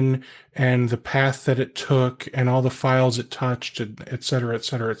in and the path that it took and all the files it touched, and et cetera, et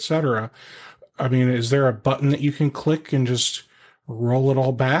cetera, et cetera. I mean, is there a button that you can click and just roll it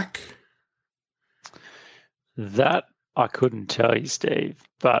all back? That I couldn't tell you, Steve,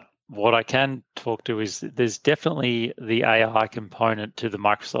 but what I can talk to is there's definitely the AI component to the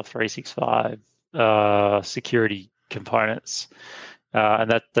Microsoft 365 security components, and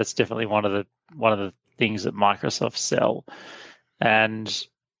that's definitely one of the things that Microsoft sell. And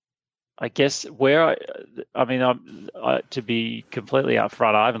I guess I mean, to be completely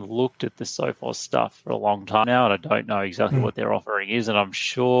upfront, I haven't looked at the Sophos stuff for a long time now, and I don't know exactly Hmm. what their offering is. And I'm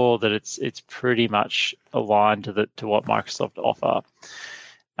sure that it's pretty much aligned to what Microsoft offer.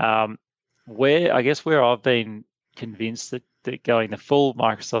 Um, where I've been convinced that going the full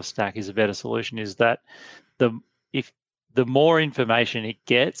Microsoft stack is a better solution is that the if the more information it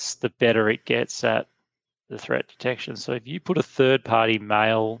gets, the better it gets at the threat detection. So if you put a third-party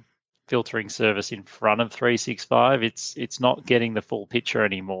mail filtering service in front of 365, it's not getting the full picture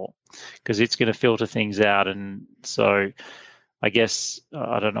anymore because it's going to filter things out. And so I guess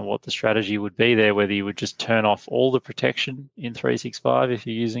I don't know what the strategy would be there, whether you would just turn off all the protection in 365 if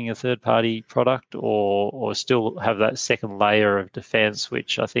you're using a third-party product, or still have that second layer of defense,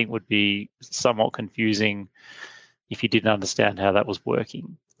 which I think would be somewhat confusing if you didn't understand how that was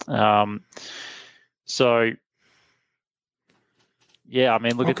working. So yeah, I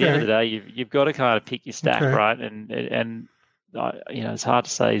mean, look, at the end of the Okay. day, you've got to kind of pick your stack, Okay. right? And it's hard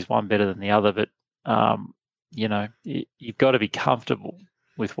to say is one better than the other, but you've got to be comfortable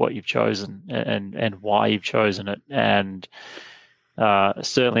with what you've chosen and why you've chosen it. And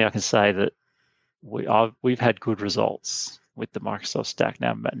certainly, I can say that we've had good results with the Microsoft stack.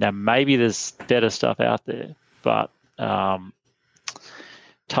 Now maybe there's better stuff out there, but um,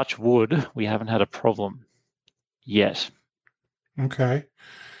 touch wood, we haven't had a problem yet. Okay.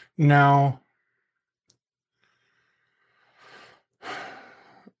 Now,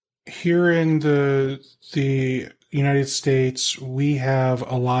 here in the United States, we have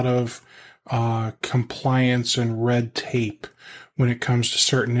a lot of compliance and red tape when it comes to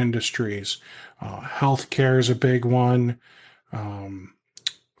certain industries. Healthcare is a big one. Um,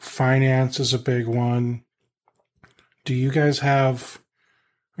 Finance is a big one. Do you guys have,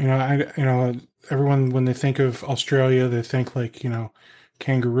 everyone when they think of Australia, they think like,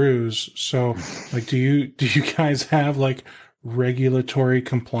 kangaroos. So, like, do you guys have like regulatory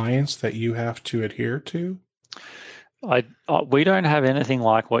compliance that you have to adhere to? We don't have anything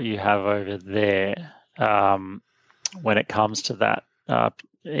like what you have over there when it comes to that.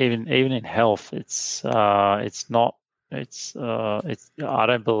 Even in health, it's not it's I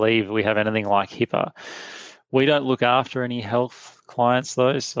don't believe we have anything like HIPAA. We don't look after any health clients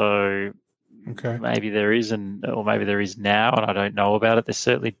though, so Okay. maybe there is, or maybe there is now, and I don't know about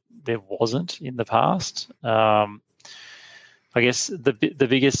it. There wasn't in the past. I guess the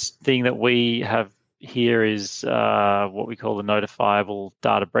biggest thing that we have here is what we call the notifiable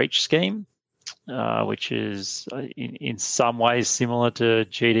data breach scheme, which is in some ways similar to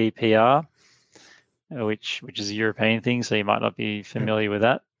GDPR, which is a European thing, so you might not be Yep. familiar with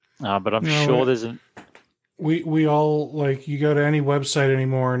that. But I'm No, sure there's an we all like you go to any website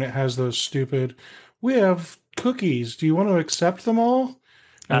anymore and it has those stupid, we have cookies. Do you want to accept them all?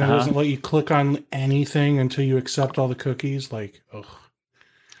 And it uh-huh. doesn't let you click on anything until you accept all the cookies. Like, ugh.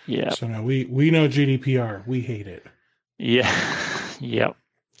 Yeah, So no, we know GDPR. We hate it. yeah, yeah.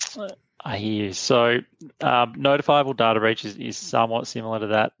 I hear you. So, notifiable data breach is somewhat similar to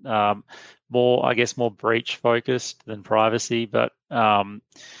that. I guess, more breach focused than privacy, but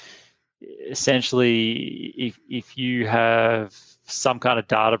essentially, if you have some kind of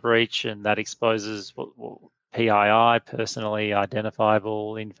data breach and that exposes PII, personally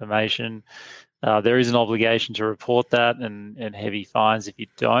identifiable information. There is an obligation to report that and heavy fines if you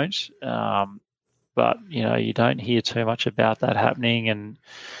don't. But you don't hear too much about that happening, and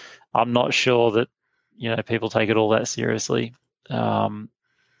I'm not sure that people take it all that seriously. But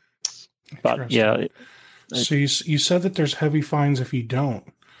yeah, so you said that there's heavy fines if you don't.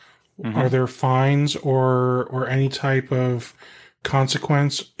 Are mm-hmm. there fines or any type of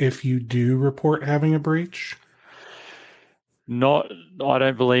consequence if you do report having a breach? Not, I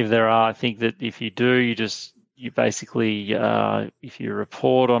don't believe there are. I think that if you do, you basically, if you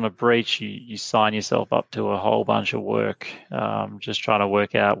report on a breach, you sign yourself up to a whole bunch of work, just trying to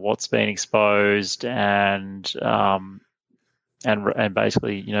work out what's been exposed and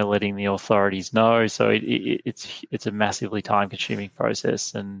basically, letting the authorities know. So it's a massively time-consuming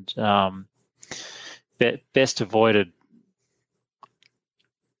process, and best avoided.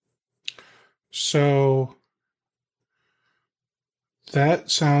 So that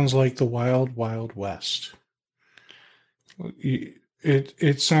sounds like the wild, wild west.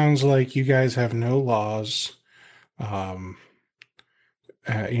 It sounds like you guys have no laws.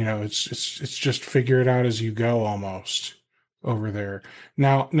 It's just figure it out as you go almost over there.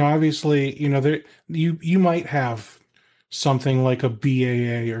 Now, obviously, there you might have something like a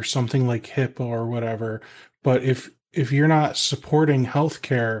BAA or something like HIPAA or whatever, but if you're not supporting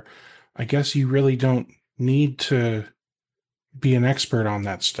healthcare, I guess you really don't need to be an expert on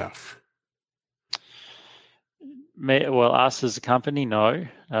that stuff. Well, us as a company, no.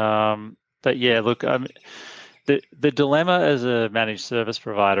 But yeah, look, the dilemma as a managed service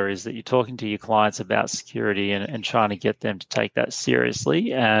provider is that you're talking to your clients about security and trying to get them to take that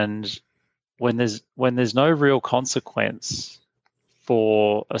seriously. And when there's no real consequence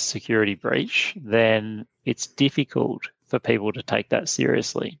for a security breach, then it's difficult for people to take that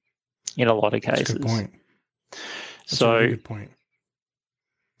seriously in a lot of cases. That's a good point. That's a really good point.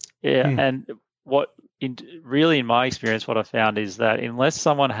 Yeah, and really in my experience, what I found is that unless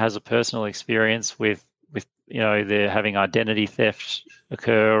someone has a personal experience with they're having identity theft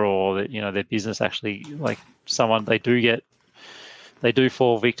occur, or that their business actually, like someone they do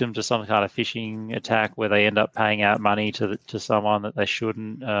fall victim to some kind of phishing attack where they end up paying out money to someone that they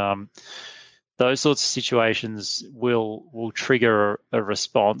shouldn't. Those sorts of situations will trigger a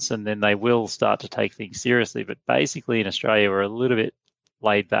response, and then they will start to take things seriously. But basically, in Australia, we're a little bit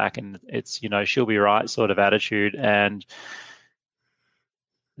laid back, and it's she'll be right sort of attitude, and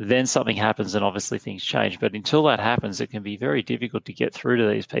then something happens and obviously things change. But until that happens, it can be very difficult to get through to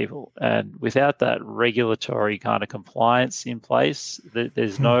these people. And without that regulatory kind of compliance in place,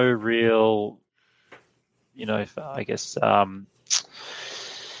 there's no real, I guess,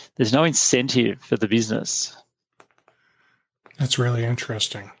 there's no incentive for the business. That's really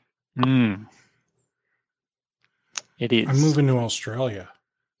interesting. It is. I'm moving to Australia.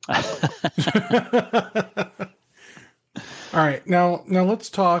 All right, now let's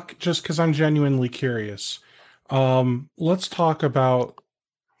talk, just because I'm genuinely curious. Let's talk about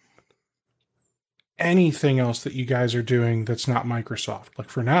anything else that you guys are doing that's not Microsoft. Like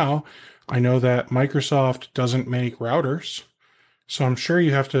for now, I know that Microsoft doesn't make routers, so I'm sure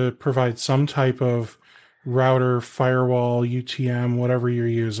you have to provide some type of router, firewall, UTM, whatever you're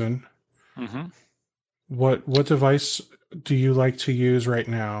using. Mm-hmm. What device do you like to use right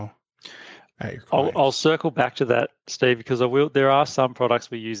now? I'll circle back to that, Steve, because there are some products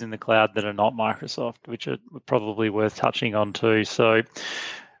we use in the cloud that are not Microsoft, which are probably worth touching on too. So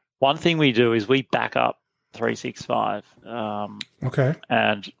one thing we do is we back up 365. Okay.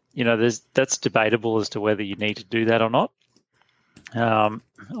 And, that's debatable as to whether you need to do that or not.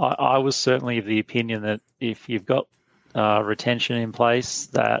 I was certainly of the opinion that if you've got retention in place,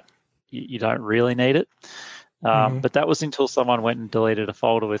 that you don't really need it. But that was until someone went and deleted a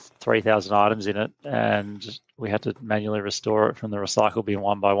folder with 3,000 items in it, and we had to manually restore it from the recycle bin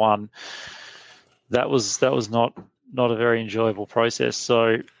one by one. That was not a very enjoyable process.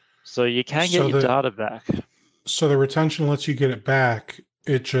 So you can get your data back. So the retention lets you get it back.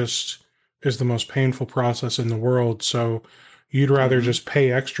 It just is the most painful process in the world. So you'd rather just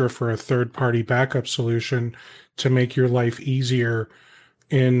pay extra for a third-party backup solution to make your life easier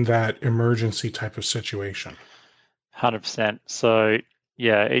in that emergency type of situation. 100%. So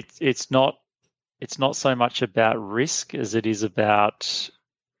yeah, it's not so much about risk as it is about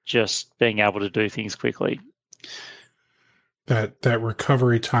just being able to do things quickly. That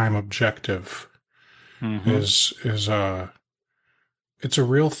recovery time objective is it's a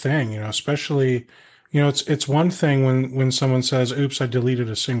real thing, especially, it's one thing when someone says, oops, I deleted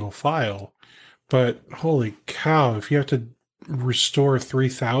a single file, but holy cow, if you have to restore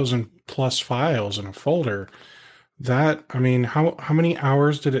 3,000 plus files in a folder. That, I mean, how many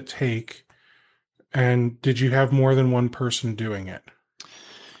hours did it take? And did you have more than one person doing it?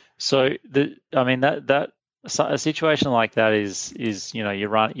 So I mean that a situation like that is you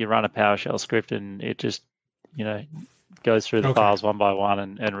run a PowerShell script and it just you know goes through the Okay. files one by one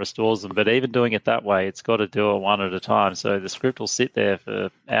and restores them. But even doing it that way, it's got to do it one at a time. So the script will sit there for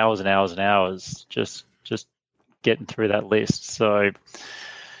hours and hours and hours, just getting through that list. So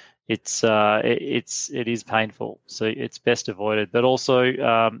it is painful. So it's best avoided. But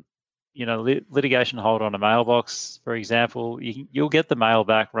also, litigation hold on a mailbox, for example, you'll get the mail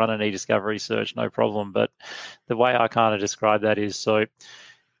back, run an e-discovery search, no problem. But the way I kind of describe that is, so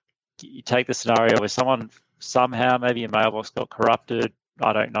you take the scenario where someone somehow, maybe a mailbox got corrupted,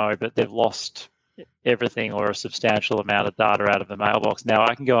 I don't know, but they've lost everything or a substantial amount of data out of the mailbox. Now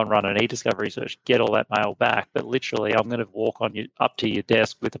I can go and run an e-discovery search, get all that mail back, but literally I'm going to walk up to your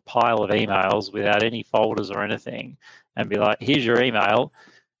desk with a pile of emails without any folders or anything and be like, here's your email,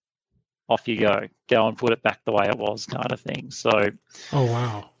 off you go and put it back the way it was, kind of thing. So Oh,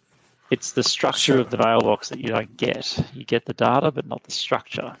 wow. it's the structure So, of the mailbox that you don't get. You get the data, but not the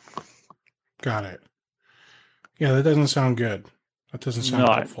structure. got it. Yeah, that doesn't sound good. That doesn't sound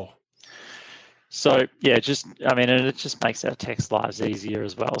No. helpful. So yeah, and it just makes our text lives easier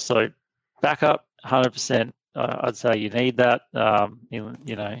as well. So backup, 100%. I'd say you need that.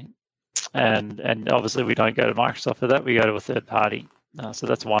 And obviously we don't go to Microsoft for that. We go to a third party. So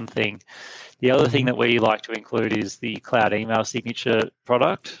that's one thing. The other thing that we like to include is the cloud email signature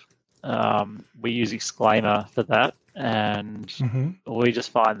product. We use Exclaimer for that, and we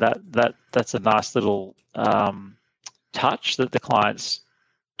just find that's a nice little touch that the clients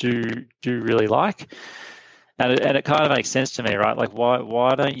do really like, and it kind of makes sense to me, right? Like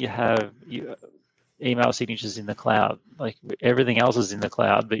why don't you have email signatures in the cloud? Like everything else is in the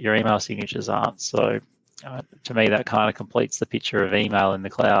cloud, but your email signatures aren't. So to me, that kind of completes the picture of email in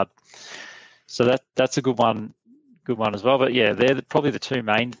the cloud. So that's a good one as well. But yeah, they're probably the two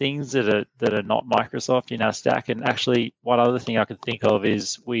main things that are not Microsoft in our stack. And actually, one other thing I can think of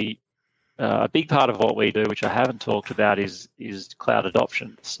is a big part of what we do, which I haven't talked about, is cloud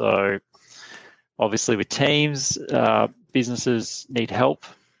adoption. So obviously with Teams, businesses need help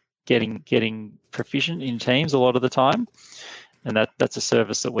getting proficient in Teams a lot of the time. And that's a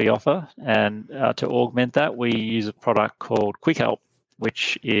service that we offer. And to augment that, we use a product called Quick Help,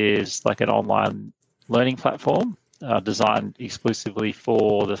 which is like an online learning platform designed exclusively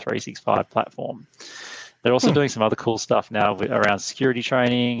for the 365 platform. They're also doing some other cool stuff now around security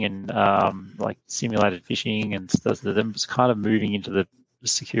training and like simulated phishing and stuff. Them kind of moving into the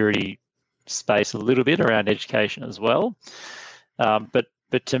security space a little bit around education as well. But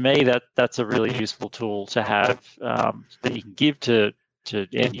to me, that's a really useful tool to have that you can give to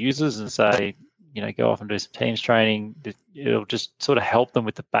end users and say, go off and do some Teams training. It'll just sort of help them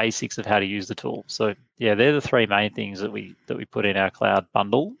with the basics of how to use the tool. So yeah, they're the three main things that we put in our cloud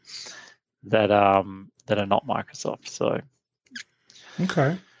bundle that are not Microsoft. So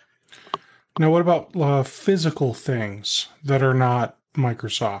Okay. Now, what about physical things that are not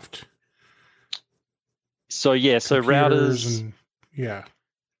Microsoft? So yeah, so Computers routers. and yeah.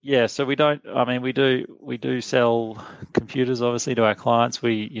 Yeah, so we don't. I mean, we do sell computers obviously to our clients.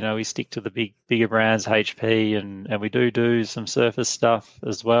 We stick to the bigger brands, HP, and we do some Surface stuff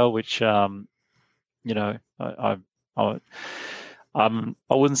as well, which I wouldn't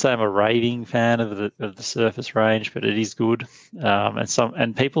say I'm a raving fan of the Surface range, but it is good. And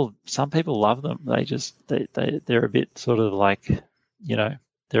some people love them. They're a bit sort of like,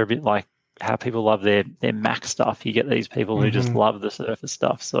 they're a bit like how people love their Mac stuff. You get these people who just love the Surface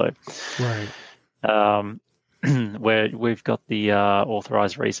stuff. So, Right. where we've got the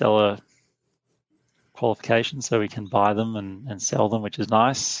authorized reseller qualification, so we can buy them and sell them, which is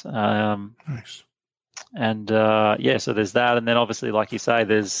nice. Nice. And so there's that, and then obviously, like you say,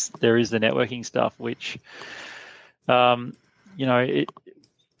 there is the networking stuff, which you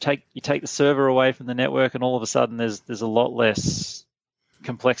take the server away from the network, and all of a sudden there's a lot less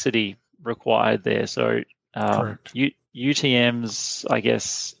complexity required there. So Correct. UTMs, I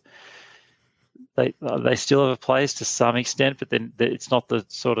guess, they still have a place to some extent, but then it's not as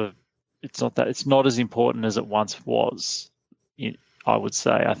important as it once was. I would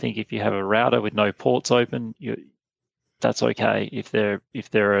say. I think if you have a router with no ports open, that's okay if they're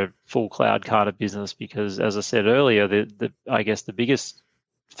a full cloud kind of business, because as I said earlier, I guess the biggest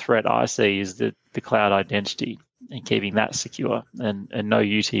threat I see is the cloud identity and keeping that secure, and no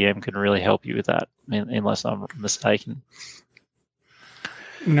UTM can really help you with that, unless I'm mistaken.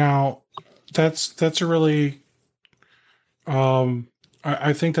 Now, that's a really Um,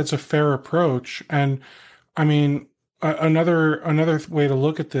 I think that's a fair approach. And I mean, another way to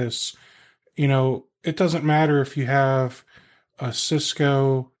look at this, it doesn't matter if you have a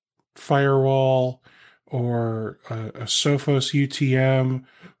Cisco firewall or a Sophos UTM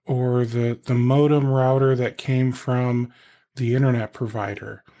or the modem router that came from the internet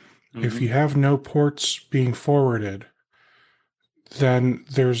provider. If Mm-hmm. you have no ports being forwarded, then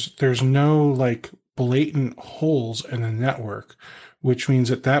there's no like blatant holes in the network, which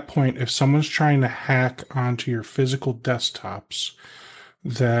means at that point, if someone's trying to hack onto your physical desktops,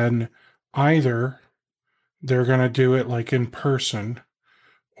 then either they're going to do it like in person,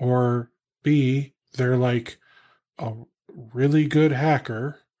 or B, they're like a really good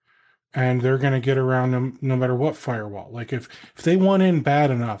hacker and they're going to get around them no matter what firewall. Like if they want in bad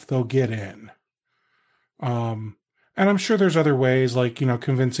enough, they'll get in. Um, and I'm sure there's other ways, like,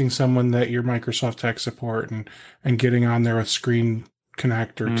 convincing someone that you're Microsoft tech support and getting on there with Screen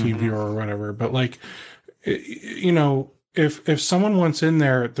Connect or Mm-hmm. TeamViewer or whatever. But like, if someone wants in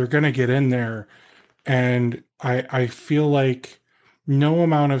there, they're going to get in there. And I feel like no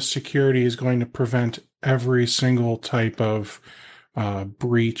amount of security is going to prevent every single type of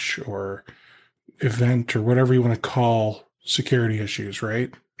breach or event or whatever you want to call security issues,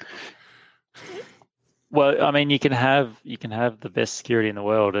 right? Well, I mean, you can have the best security in the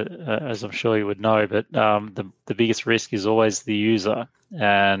world, as I'm sure you would know, but the biggest risk is always the user,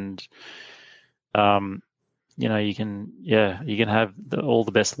 and um, you can have all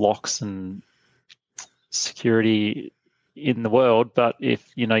the best locks and security in the world, but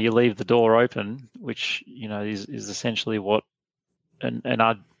if you leave the door open, which is essentially what an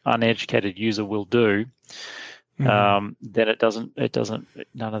uneducated user will do, then it doesn't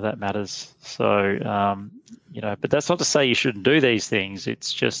none of that matters. So but that's not to say you shouldn't do these things.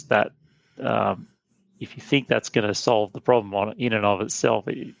 It's just that if you think that's going to solve the problem in and of itself,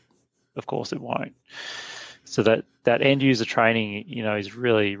 of course it won't. So that end user training is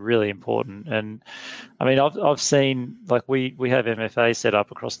really, really important. And I mean, I've seen, like, we have MFA set up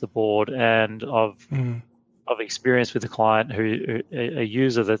across the board, and I've experienced with a client a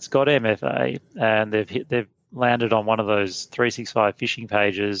user that's got MFA, and they've landed on one of those 365 phishing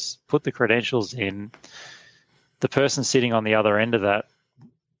pages, put the credentials in. The person sitting on the other end of that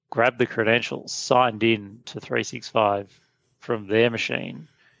grabbed the credentials, signed in to 365 from their machine,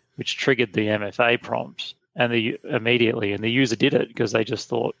 which triggered the MFA prompt, and immediately, and the user did it because they just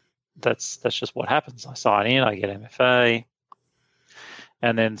thought that's just what happens. I sign in, I get MFA,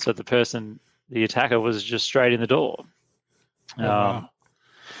 and then so the attacker was just straight in the door. Oh, wow.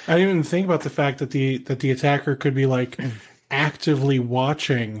 I didn't even think about the fact that the attacker could be like actively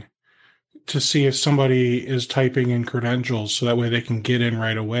watching to see if somebody is typing in credentials, so that way they can get in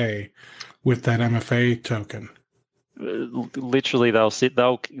right away with that MFA token. Literally,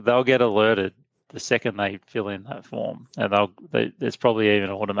 they'll get alerted the second they fill in that form, and there's probably even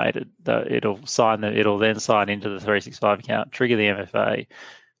automated. It'll then sign into the 365 account, trigger the MFA,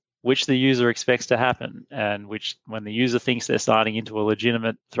 which the user expects to happen, and which, when the user thinks they're signing into a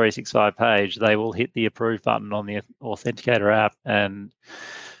legitimate 365 page, they will hit the approve button on the Authenticator app, and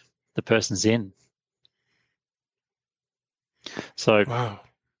the person's in. So, wow,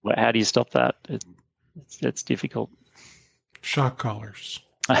 how do you stop that? It's difficult. Shock collars.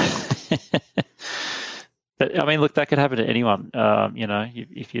 But I mean, look, that could happen to anyone.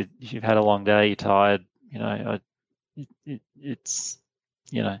 If you've had a long day, you're tired. It's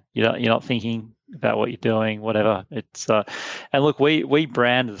you're not thinking about what you're doing, whatever. It's and look, we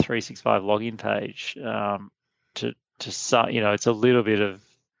brand the 365 login page to it's a little bit of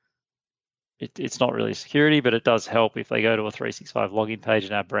it's not really security, but it does help if they go to a 365 login page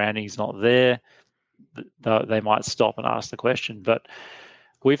and our branding is not there. They might stop and ask the question. But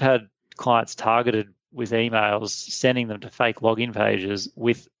we've had clients targeted with emails, sending them to fake login pages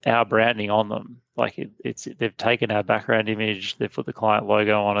with our branding on them. Like they've taken our background image, they've put the client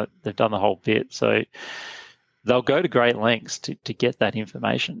logo on it, they've done the whole bit. So they'll go to great lengths to get that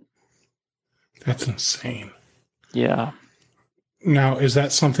information. That's insane. Yeah. Now, is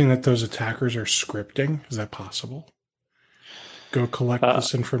that something that those attackers are scripting? Is that possible? Go collect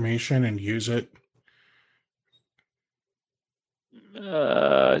this information and use it?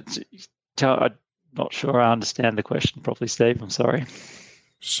 I'm not sure I understand the question properly, Steve. I'm sorry.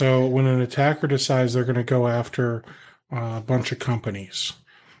 So when an attacker decides they're going to go after a bunch of companies,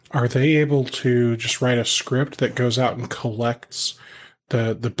 are they able to just write a script that goes out and collects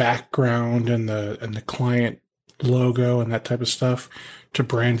the background and the client logo and that type of stuff to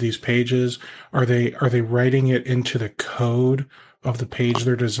brand these pages? Are they writing it into the code of the page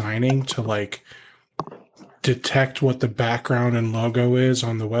they're designing to like detect what the background and logo is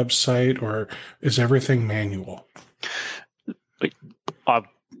on the website, or is everything manual? I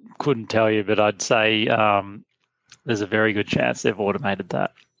couldn't tell you, but I'd say there's a very good chance they've automated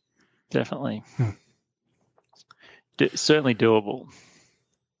that. Definitely. Certainly doable.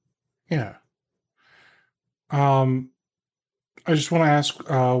 Yeah. I just want to ask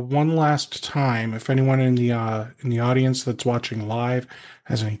one last time if anyone in the audience that's watching live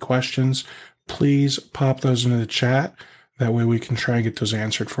has any questions, please pop those into the chat. That way we can try and get those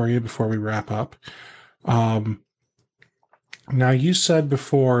answered for you before we wrap up. Now you said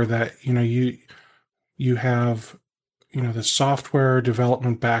before that you have the software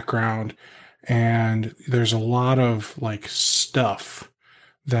development background, and there's a lot of like stuff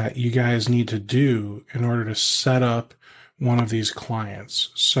that you guys need to do in order to set up one of these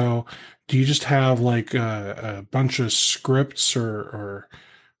clients. So do you just have like a bunch of scripts or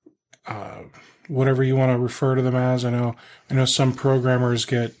whatever you want to refer to them as? I know some programmers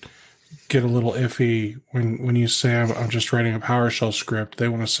get a little iffy when you say I'm just writing a PowerShell script. They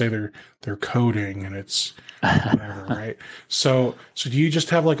want to say they're coding, and it's whatever, right? So do you just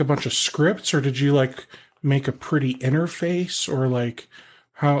have like a bunch of scripts, or did you like make a pretty interface, or like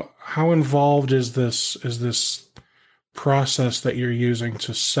how involved is this process that you're using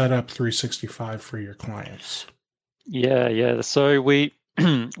to set up 365 for your clients? Yeah. So we've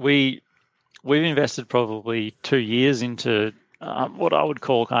invested probably 2 years into what I would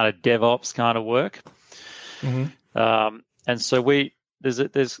call kind of DevOps kind of work. Mm-hmm. And so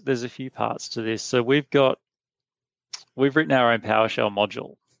there's a few parts to this. So we've written our own PowerShell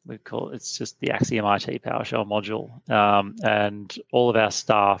module. It's just the Axiom IT PowerShell module, and all of our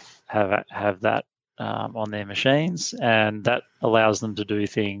staff have that on their machines, and that allows them to do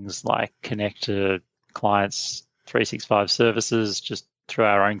things like connect to clients' 365 services just through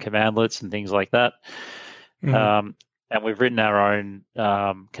our own commandlets and things like that. Mm-hmm. And we've written our own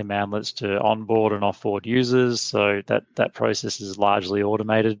commandlets to onboard and offboard users, so that process is largely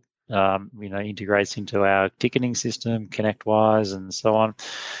automated. Integrates into our ticketing system, ConnectWise, and so on.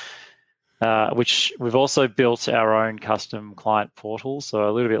 Which we've also built our own custom client portal, so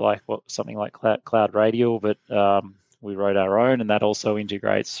a little bit like something like Cloud Radial, but we wrote our own, and that also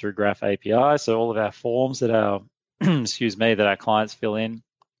integrates through Graph API. So all of our forms that our that our clients fill in,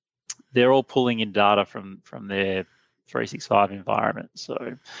 they're all pulling in data from their 365 environment.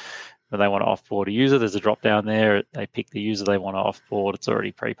 So when they want to offboard a user, there's a drop down there. They pick the user they want to offboard. It's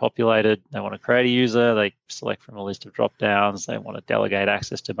already pre-populated. They want to create a user. They select from a list of drop downs. They want to delegate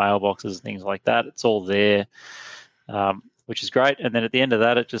access to mailboxes, things like that. It's all there, which is great. And then at the end of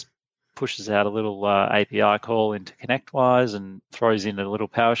that, it just pushes out a little API call into ConnectWise and throws in a little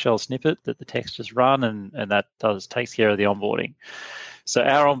PowerShell snippet that the text just run, and that takes care of the onboarding. So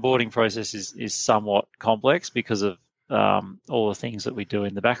our onboarding process is somewhat complex because of all the things that we do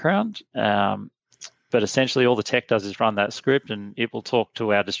in the background. But essentially all the tech does is run that script, and it will talk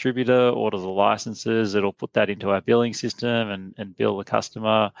to our distributor, order the licenses, it'll put that into our billing system and bill the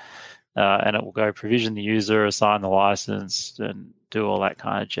customer, and it will go provision the user, assign the license, and do all that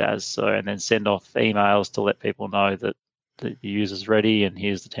kind of jazz. So, and then send off emails to let people know that the user's ready and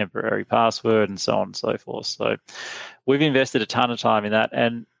here's the temporary password, and so on and so forth. So we've invested a ton of time in that,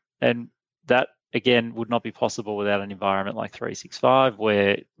 and that again would not be possible without an environment like 365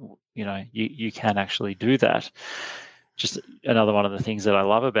 where you can actually do that. Just another one of the things that I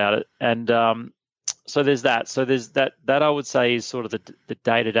love about it. And so there's that. So there's that I would say is sort of the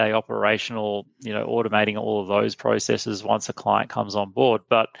day-to-day operational, automating all of those processes once a client comes on board.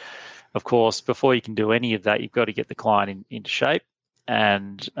 But of course, before you can do any of that, you've got to get the client into shape.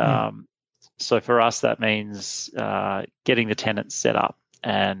 And so for us, that means getting the tenants set up.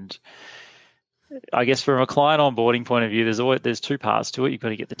 And I guess from a client onboarding point of view, there's two parts to it. You've got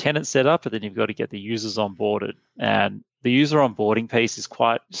to get the tenant set up, but then you've got to get the users onboarded. And the user onboarding piece is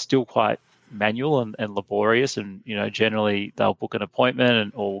still quite manual and laborious. And generally they'll book an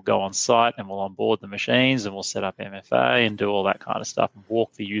appointment or we'll go on site and we'll onboard the machines and we'll set up MFA and do all that kind of stuff and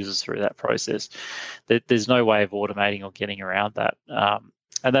walk the users through that process. There's no way of automating or getting around that.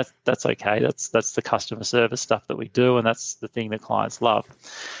 And that's okay. That's the customer service stuff that we do, and that's the thing that clients love.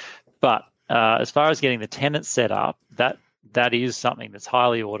 But as far as getting the tenant set up, that is something that's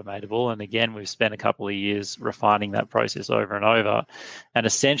highly automatable. And again, we've spent a couple of years refining that process over and over, and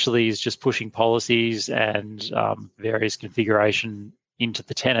essentially is just pushing policies and various configuration into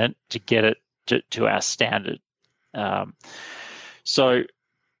the tenant to get it to our standard. So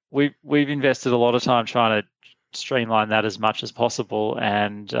we've invested a lot of time trying to streamline that as much as possible,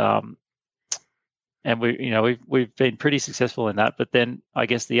 and we've been pretty successful in that. But then I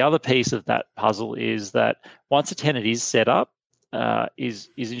guess the other piece of that puzzle is that once a tenant is set up, is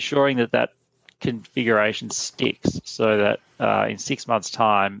ensuring that configuration sticks, so that in 6 months'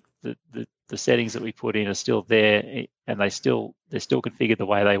 time, the settings that we put in are still there, and they're still configured the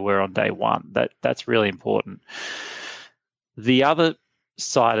way they were on day one. That's really important. The other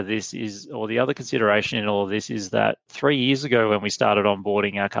side of this is, or the other consideration in all of this, is that 3 years ago when we started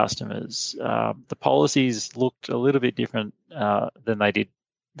onboarding our customers, the policies looked a little bit different than they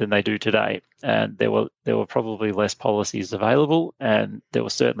do today, and there were probably less policies available, and there were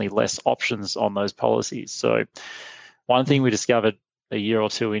certainly less options on those policies. So one thing we discovered a year or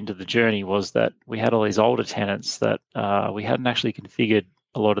two into the journey was that we had all these older tenants that we hadn't actually configured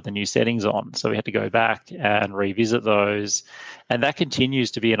a lot of the new settings on. So we had to go back and revisit those. And that continues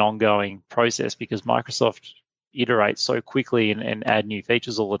to be an ongoing process because Microsoft iterates so quickly and add new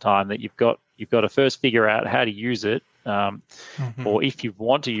features all the time that you've got to first figure out how to use it, or if you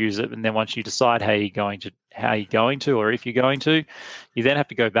want to use it, and then once you decide how you're going to, or if you're going to, you then have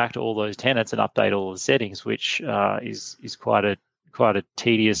to go back to all those tenants and update all the settings, which is quite a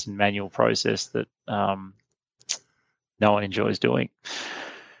tedious and manual process that no one enjoys doing.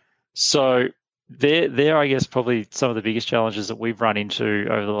 So there, I guess, probably some of the biggest challenges that we've run into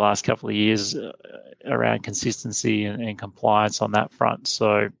over the last couple of years around consistency and compliance on that front.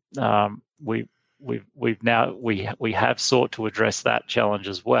 So we have sought to address that challenge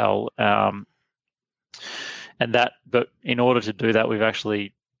as well, but in order to do that,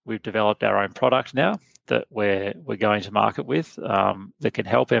 we've developed our own product now that we're going to market with, that can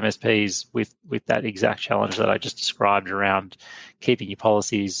help MSPs with that exact challenge that I just described around keeping your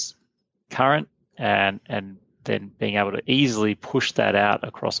policies current and then being able to easily push that out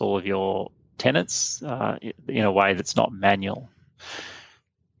across all of your tenants in a way that's not manual.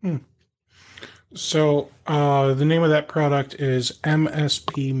 So the name of that product is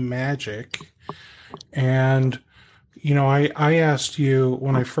MSP Magic, and I asked you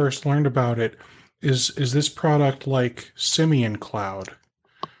when I first learned about it, is this product like Simian Cloud?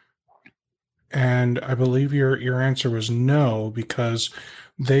 And I believe your answer was no, because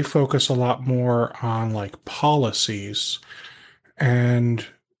they focus a lot more on like policies, and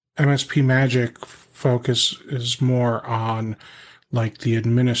MSP Magic focus is more on like the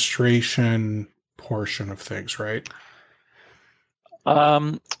administration portion of things, right?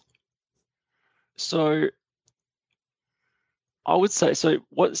 So I would say so.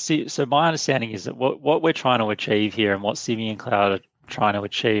 So my understanding is that what we're trying to achieve here, and what Simian Cloud are trying to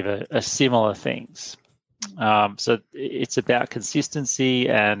achieve, are similar things. So it's about consistency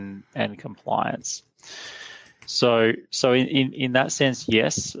and compliance. So in that sense,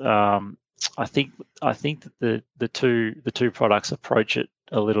 yes. I think that the two products approach it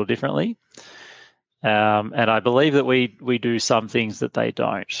a little differently, and I believe that we do some things that they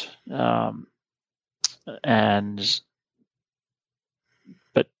don't.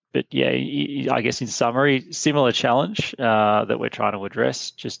 But yeah, I guess in summary, similar challenge that we're trying to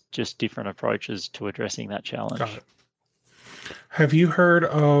address, just different approaches to addressing that challenge. Got it. Have you heard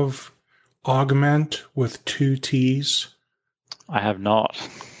of Augment with 2 T's? I have not.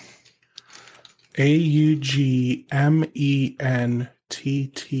 AUGMENTT.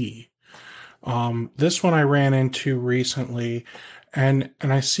 This one I ran into recently, and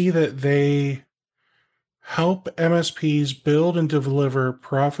I see that they help MSPs build and deliver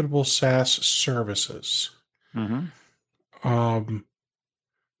profitable SaaS services. Mm-hmm.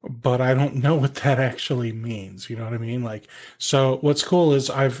 But I don't know what that actually means. You know what I mean? Like, so what's cool is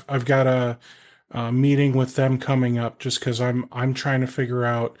I've got a meeting with them coming up, just because I'm trying to figure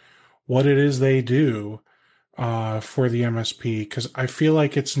out what it is they do for the MSP, because I feel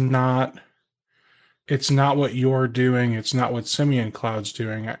like it's not what you're doing. It's not what Simian Cloud's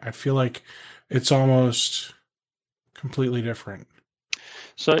doing. I feel like it's almost completely different.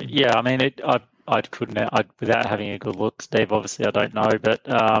 So yeah, I mean, I couldn't, without having a good look, Steve. Obviously, I don't know, but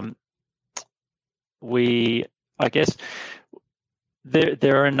I guess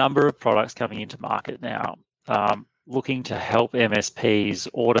there are a number of products coming into market now, looking to help MSPs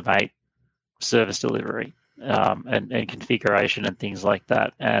automate service delivery and configuration and things like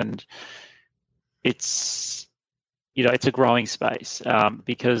that, and it's a growing space,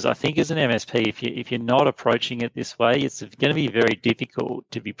 because I think as an MSP, if you're not approaching it this way, it's going to be very difficult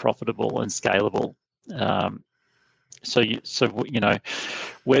to be profitable and scalable. So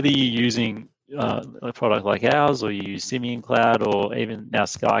whether you're using a product like ours, or you use Simian Cloud, or even now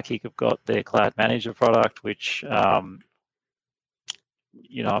Skykick have got their Cloud Manager product, which I'm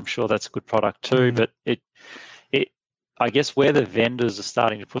sure that's a good product too. Mm-hmm. But I guess where the vendors are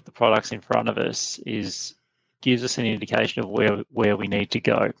starting to put the products in front of us gives us an indication of where we need to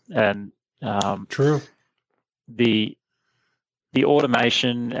go. And True. the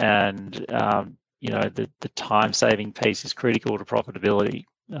automation and the time saving piece is critical to profitability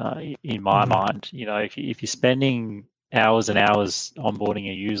in my mind. If you're spending hours and hours onboarding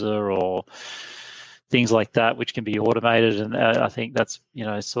a user or things like that, which can be automated, and I think that's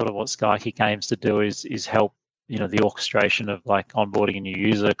sort of what Skykick aims to do is help the orchestration of like onboarding a new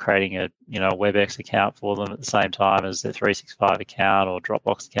user, creating a WebEx account for them at the same time as their 365 account or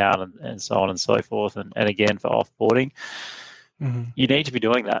Dropbox account, and so on and so forth, and again for offboarding. You need to be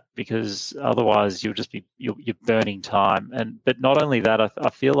doing that, because otherwise you'll just be you're burning time. But not only that, I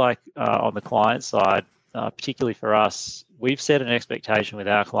feel like on the client side, particularly for us, we've set an expectation with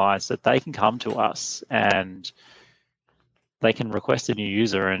our clients that they can come to us and they can request a new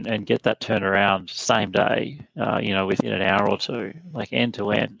user and get that turned around same day, within an hour or two, like end to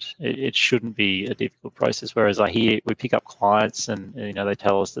end. It shouldn't be a difficult process. Whereas I hear we pick up clients and they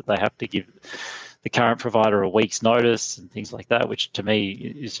tell us that they have to give the current provider a week's notice and things like that, which to me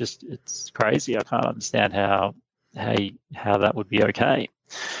is just, it's crazy. I can't understand how that would be okay.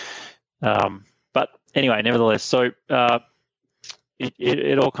 But anyway, nevertheless, so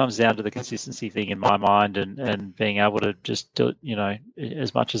it all comes down to the consistency thing in my mind, and being able to just do it,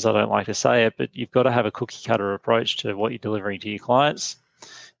 as much as I don't like to say it, but you've got to have a cookie cutter approach to what you're delivering to your clients.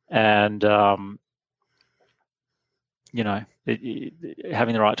 And,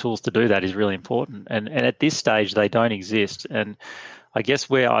 having the right tools to do that is really important. And at this stage, they don't exist. And I guess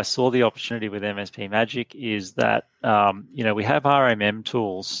where I saw the opportunity with MSP Magic is that, we have RMM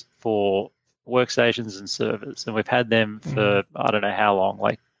tools for workstations and servers, and we've had them for I don't know how long,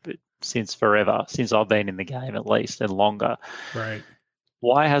 like since forever, since I've been in the game at least, and longer. Right.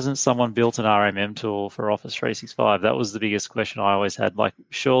 Why hasn't someone built an RMM tool for Office 365? That was the biggest question I always had. Like,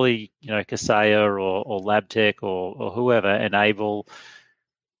 surely, Kaseya or LabTech or whoever enable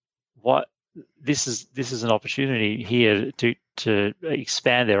what this is an opportunity here to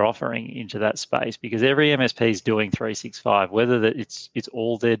expand their offering into that space, because every MSP is doing 365. Whether that it's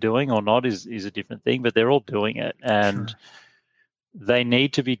all they're doing or not is a different thing, but they're all doing it, and they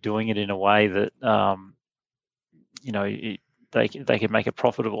need to be doing it in a way that they can make it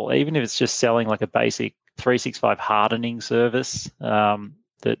profitable, even if it's just selling like a basic 365 hardening service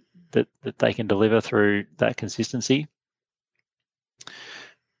that they can deliver through that consistency.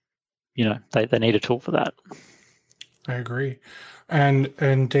 They need a tool for that. I agree.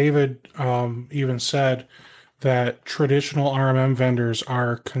 And David even said that traditional RMM vendors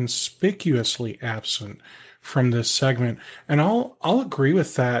are conspicuously absent from this segment. And I'll agree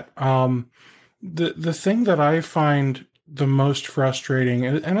with that. The thing that I find the most frustrating,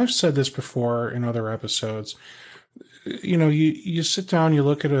 and I've said this before in other episodes, you sit down, you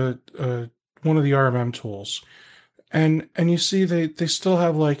look at one of the RMM tools, and you see they still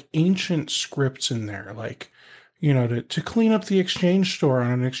have like ancient scripts in there, like, to clean up the Exchange store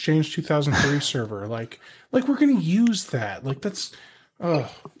on an Exchange 2003 server. Like we're going to use that. Like that's,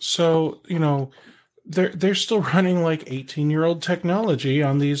 so, they're still running like 18-year-old technology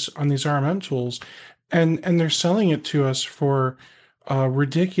on these RMM tools, and they're selling it to us for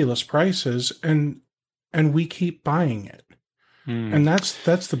ridiculous prices, and we keep buying it. And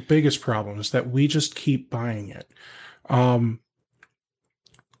that's the biggest problem, is that we just keep buying it. I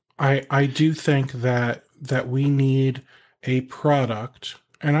do think that we need a product,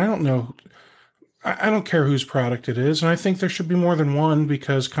 and I don't know, I don't care whose product it is, and I think there should be more than one,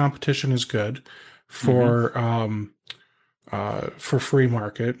 because competition is good for free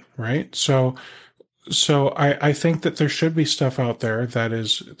market, right? So I think that there should be stuff out there that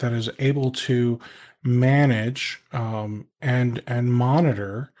is able to manage and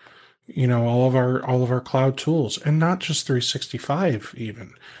monitor, all of our cloud tools, and not just 365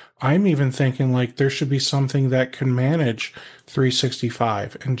 even. I'm even thinking like there should be something that can manage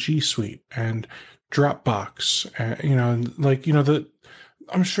 365 and G Suite and Dropbox,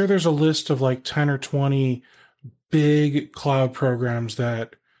 I'm sure there's a list of like 10 or 20 big cloud programs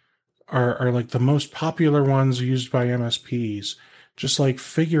that are like the most popular ones used by MSPs. Just like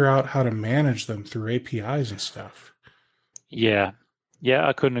figure out how to manage them through APIs and stuff. Yeah,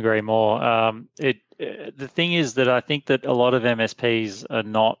 I couldn't agree more. The thing is that I think that a lot of MSPs are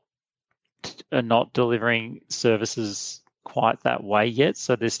not delivering services quite that way yet.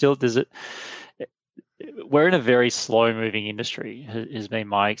 So we're in a very slow-moving industry, has been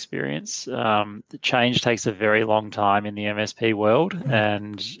my experience. The change takes a very long time in the MSP world,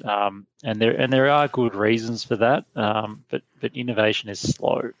 and there are good reasons for that. But innovation is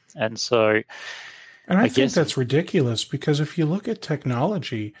slow, and so And I I think guess that's ridiculous because if you look at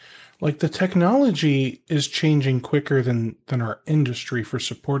technology, like the technology is changing quicker than our industry for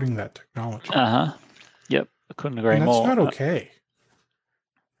supporting that technology. uh-huh. Yep, I couldn't agree And that's more. not okay.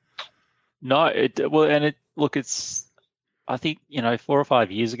 No, it well, and it look, it's I think 4 or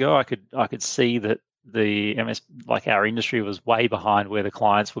 5 years ago, I could see that the MS like our industry was way behind where the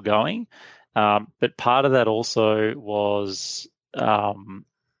clients were going, but part of that also was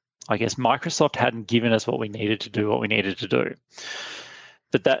I guess Microsoft hadn't given us what we needed to do what we needed to do,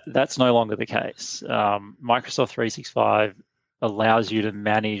 but that's no longer the case. Microsoft 365 allows you to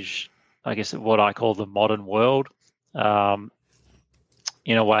manage, I guess, what I call the modern world. Um,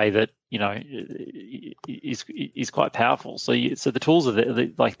 in a way that is quite powerful. So the tools are there,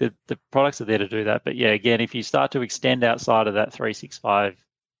 the products are there to do that. But yeah, again, if you start to extend outside of that 365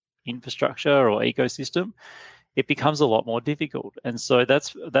 infrastructure or ecosystem, it becomes a lot more difficult. And so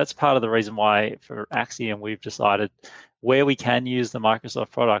that's part of the reason why for Axiom we've decided where we can use the Microsoft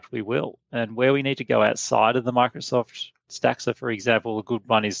product, we will, and where we need to go outside of the Microsoft stack. So, for example, a good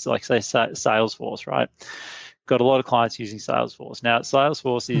one is like say Salesforce, right? Got a lot of clients using Salesforce. Now,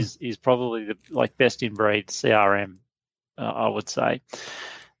 Salesforce is probably the best in breed CRM, I would say.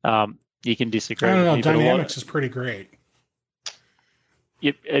 You can I disagree don't with know. me, but Dynamics is pretty great.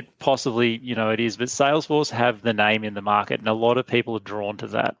 it possibly it is. But Salesforce have the name in the market, and a lot of people are drawn to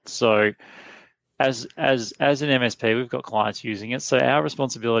that. So as an MSP, we've got clients using it. So our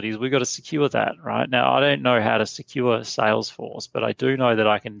responsibility is we've got to secure that, right? Now, I don't know how to secure Salesforce, but I do know that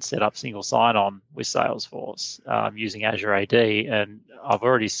I can set up single sign-on with Salesforce using Azure AD, and I've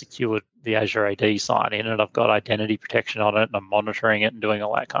already secured the Azure AD sign-in, and I've got identity protection on it, and I'm monitoring it and doing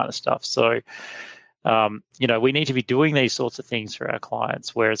all that kind of stuff. So, we need to be doing these sorts of things for our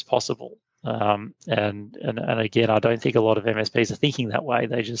clients where it's possible. And again, I don't think a lot of MSPs are thinking that way.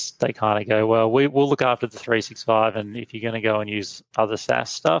 They kind of go, well, we'll look after the 365, and if you're going to go and use other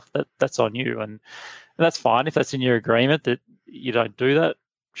SaaS stuff, that's on you, and that's fine if that's in your agreement that you don't do that.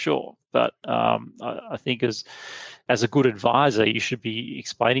 Sure, but I think as a good advisor, you should be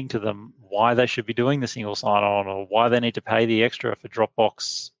explaining to them why they should be doing the single sign-on or why they need to pay the extra for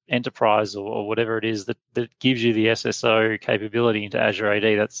Dropbox Enterprise or whatever it is that gives you the SSO capability into Azure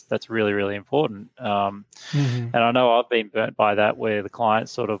AD. That's really, really important. And I know I've been burnt by that where the client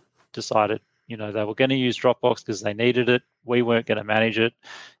sort of decided, they were going to use Dropbox because they needed it. We weren't going to manage it.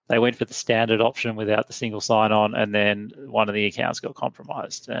 They went for the standard option without the single sign-on, and then one of the accounts got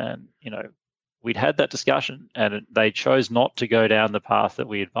compromised. And, we'd had that discussion, and they chose not to go down the path that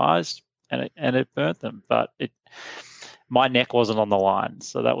we advised, and it burnt them. But my neck wasn't on the line,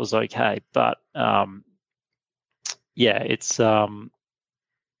 so that was okay. But it's an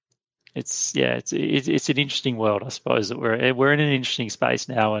interesting world, I suppose, that we're in an interesting space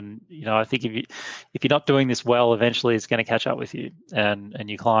now, and I think if you're not doing this well, eventually it's going to catch up with you, and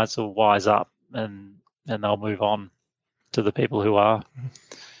your clients will wise up, and they'll move on to the people who are.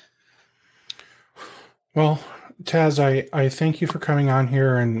 Well, Taz, I thank you for coming on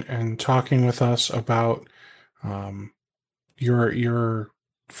here and talking with us about your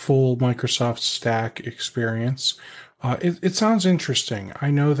full Microsoft stack experience. It sounds interesting.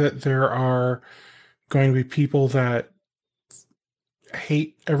 I know that there are going to be people that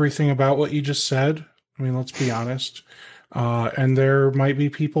hate everything about what you just said. I mean, let's be honest. And there might be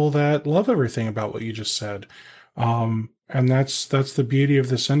people that love everything about what you just said. And that's the beauty of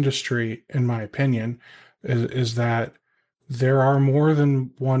this industry, in my opinion, is that there are more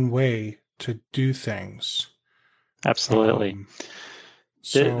than one way to do things. Absolutely.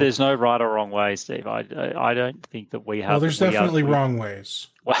 There's no right or wrong way, Steve. I don't think that we have. Well, there's definitely wrong ways.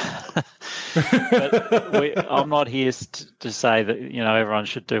 But I'm not here to say that everyone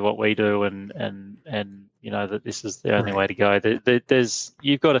should do what we do, and that this is the only way to go.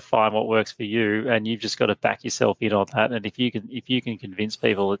 You've got to find what works for you, and you've just got to back yourself in on that. And if you can convince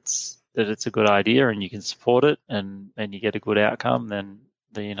people that it's a good idea and you can support it, and you get a good outcome, then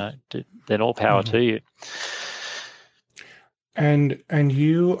all power to you. And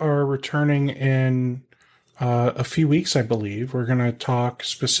you are returning in a few weeks, I believe. We're going to talk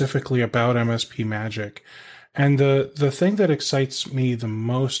specifically about MSP Magic. And the thing that excites me the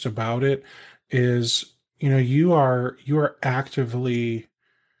most about it is, you are actively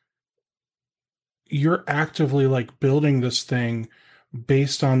like building this thing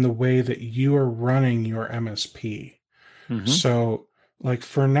based on the way that you are running your MSP. Mm-hmm. So like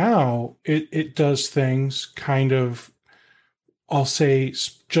for now, it does things kind of, I'll say,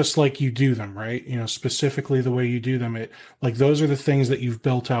 just like you do them, right? Specifically the way you do them. Those are the things that you've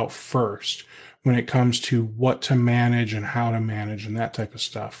built out first when it comes to what to manage and how to manage and that type of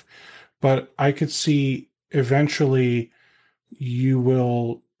stuff. but I could see eventually you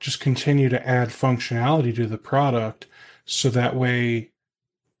will just continue to add functionality to the product, so that way,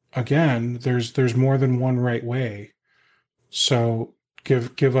 again, there's more than one right way. So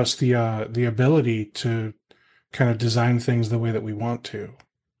give us the ability to kind of design things the way that we want to.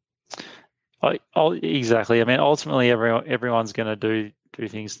 Exactly. I mean, ultimately, everyone's going to do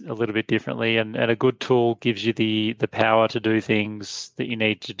things a little bit differently, and a good tool gives you the power to do things that you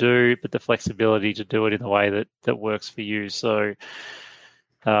need to do, but the flexibility to do it in the way that works for you. So,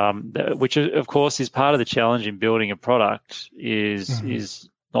 which of course is part of the challenge in building a product is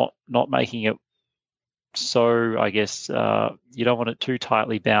not making it so, I guess, you don't want it too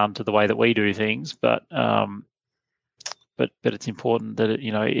tightly bound to the way that we do things, but it's important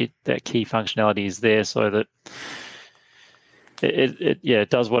that that key functionality is there, so that it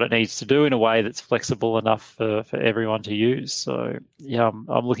does what it needs to do in a way that's flexible enough for everyone to use. So yeah,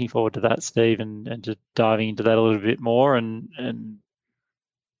 I'm looking forward to that, Steve, and just diving into that a little bit more and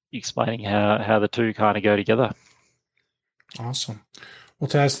explaining how the two kind of go together. Awesome. Well,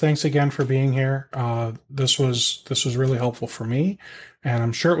 Taz, thanks again for being here. This was really helpful for me, and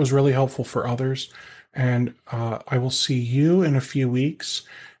I'm sure it was really helpful for others. And I will see you in a few weeks.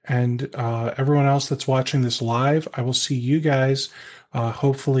 And everyone else that's watching this live, I will see you guys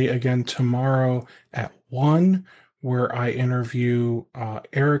hopefully again tomorrow at 1, where I interview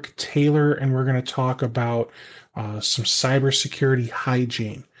Eric Taylor, and we're going to talk about some cybersecurity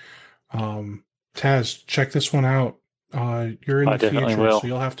hygiene. Taz, check this one out. You're in the future,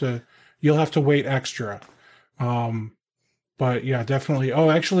 so you'll have to wait extra. But yeah, definitely.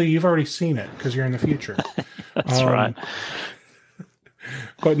 Oh, actually, you've already seen it because you're in the future. That's right.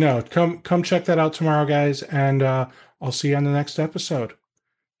 But no, come check that out tomorrow, guys, and I'll see you on the next episode.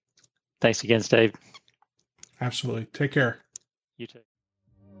 Thanks again, Steve. Absolutely. Take care. You too.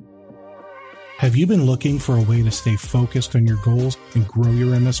 Have you been looking for a way to stay focused on your goals and grow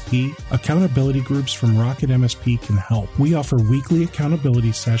your MSP? Accountability groups from Rocket MSP can help. We offer weekly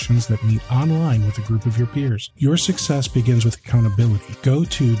accountability sessions that meet online with a group of your peers. Your success begins with accountability. Go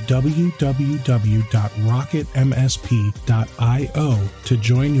to www.rocketmsp.io to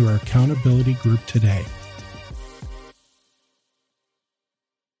join your accountability group today.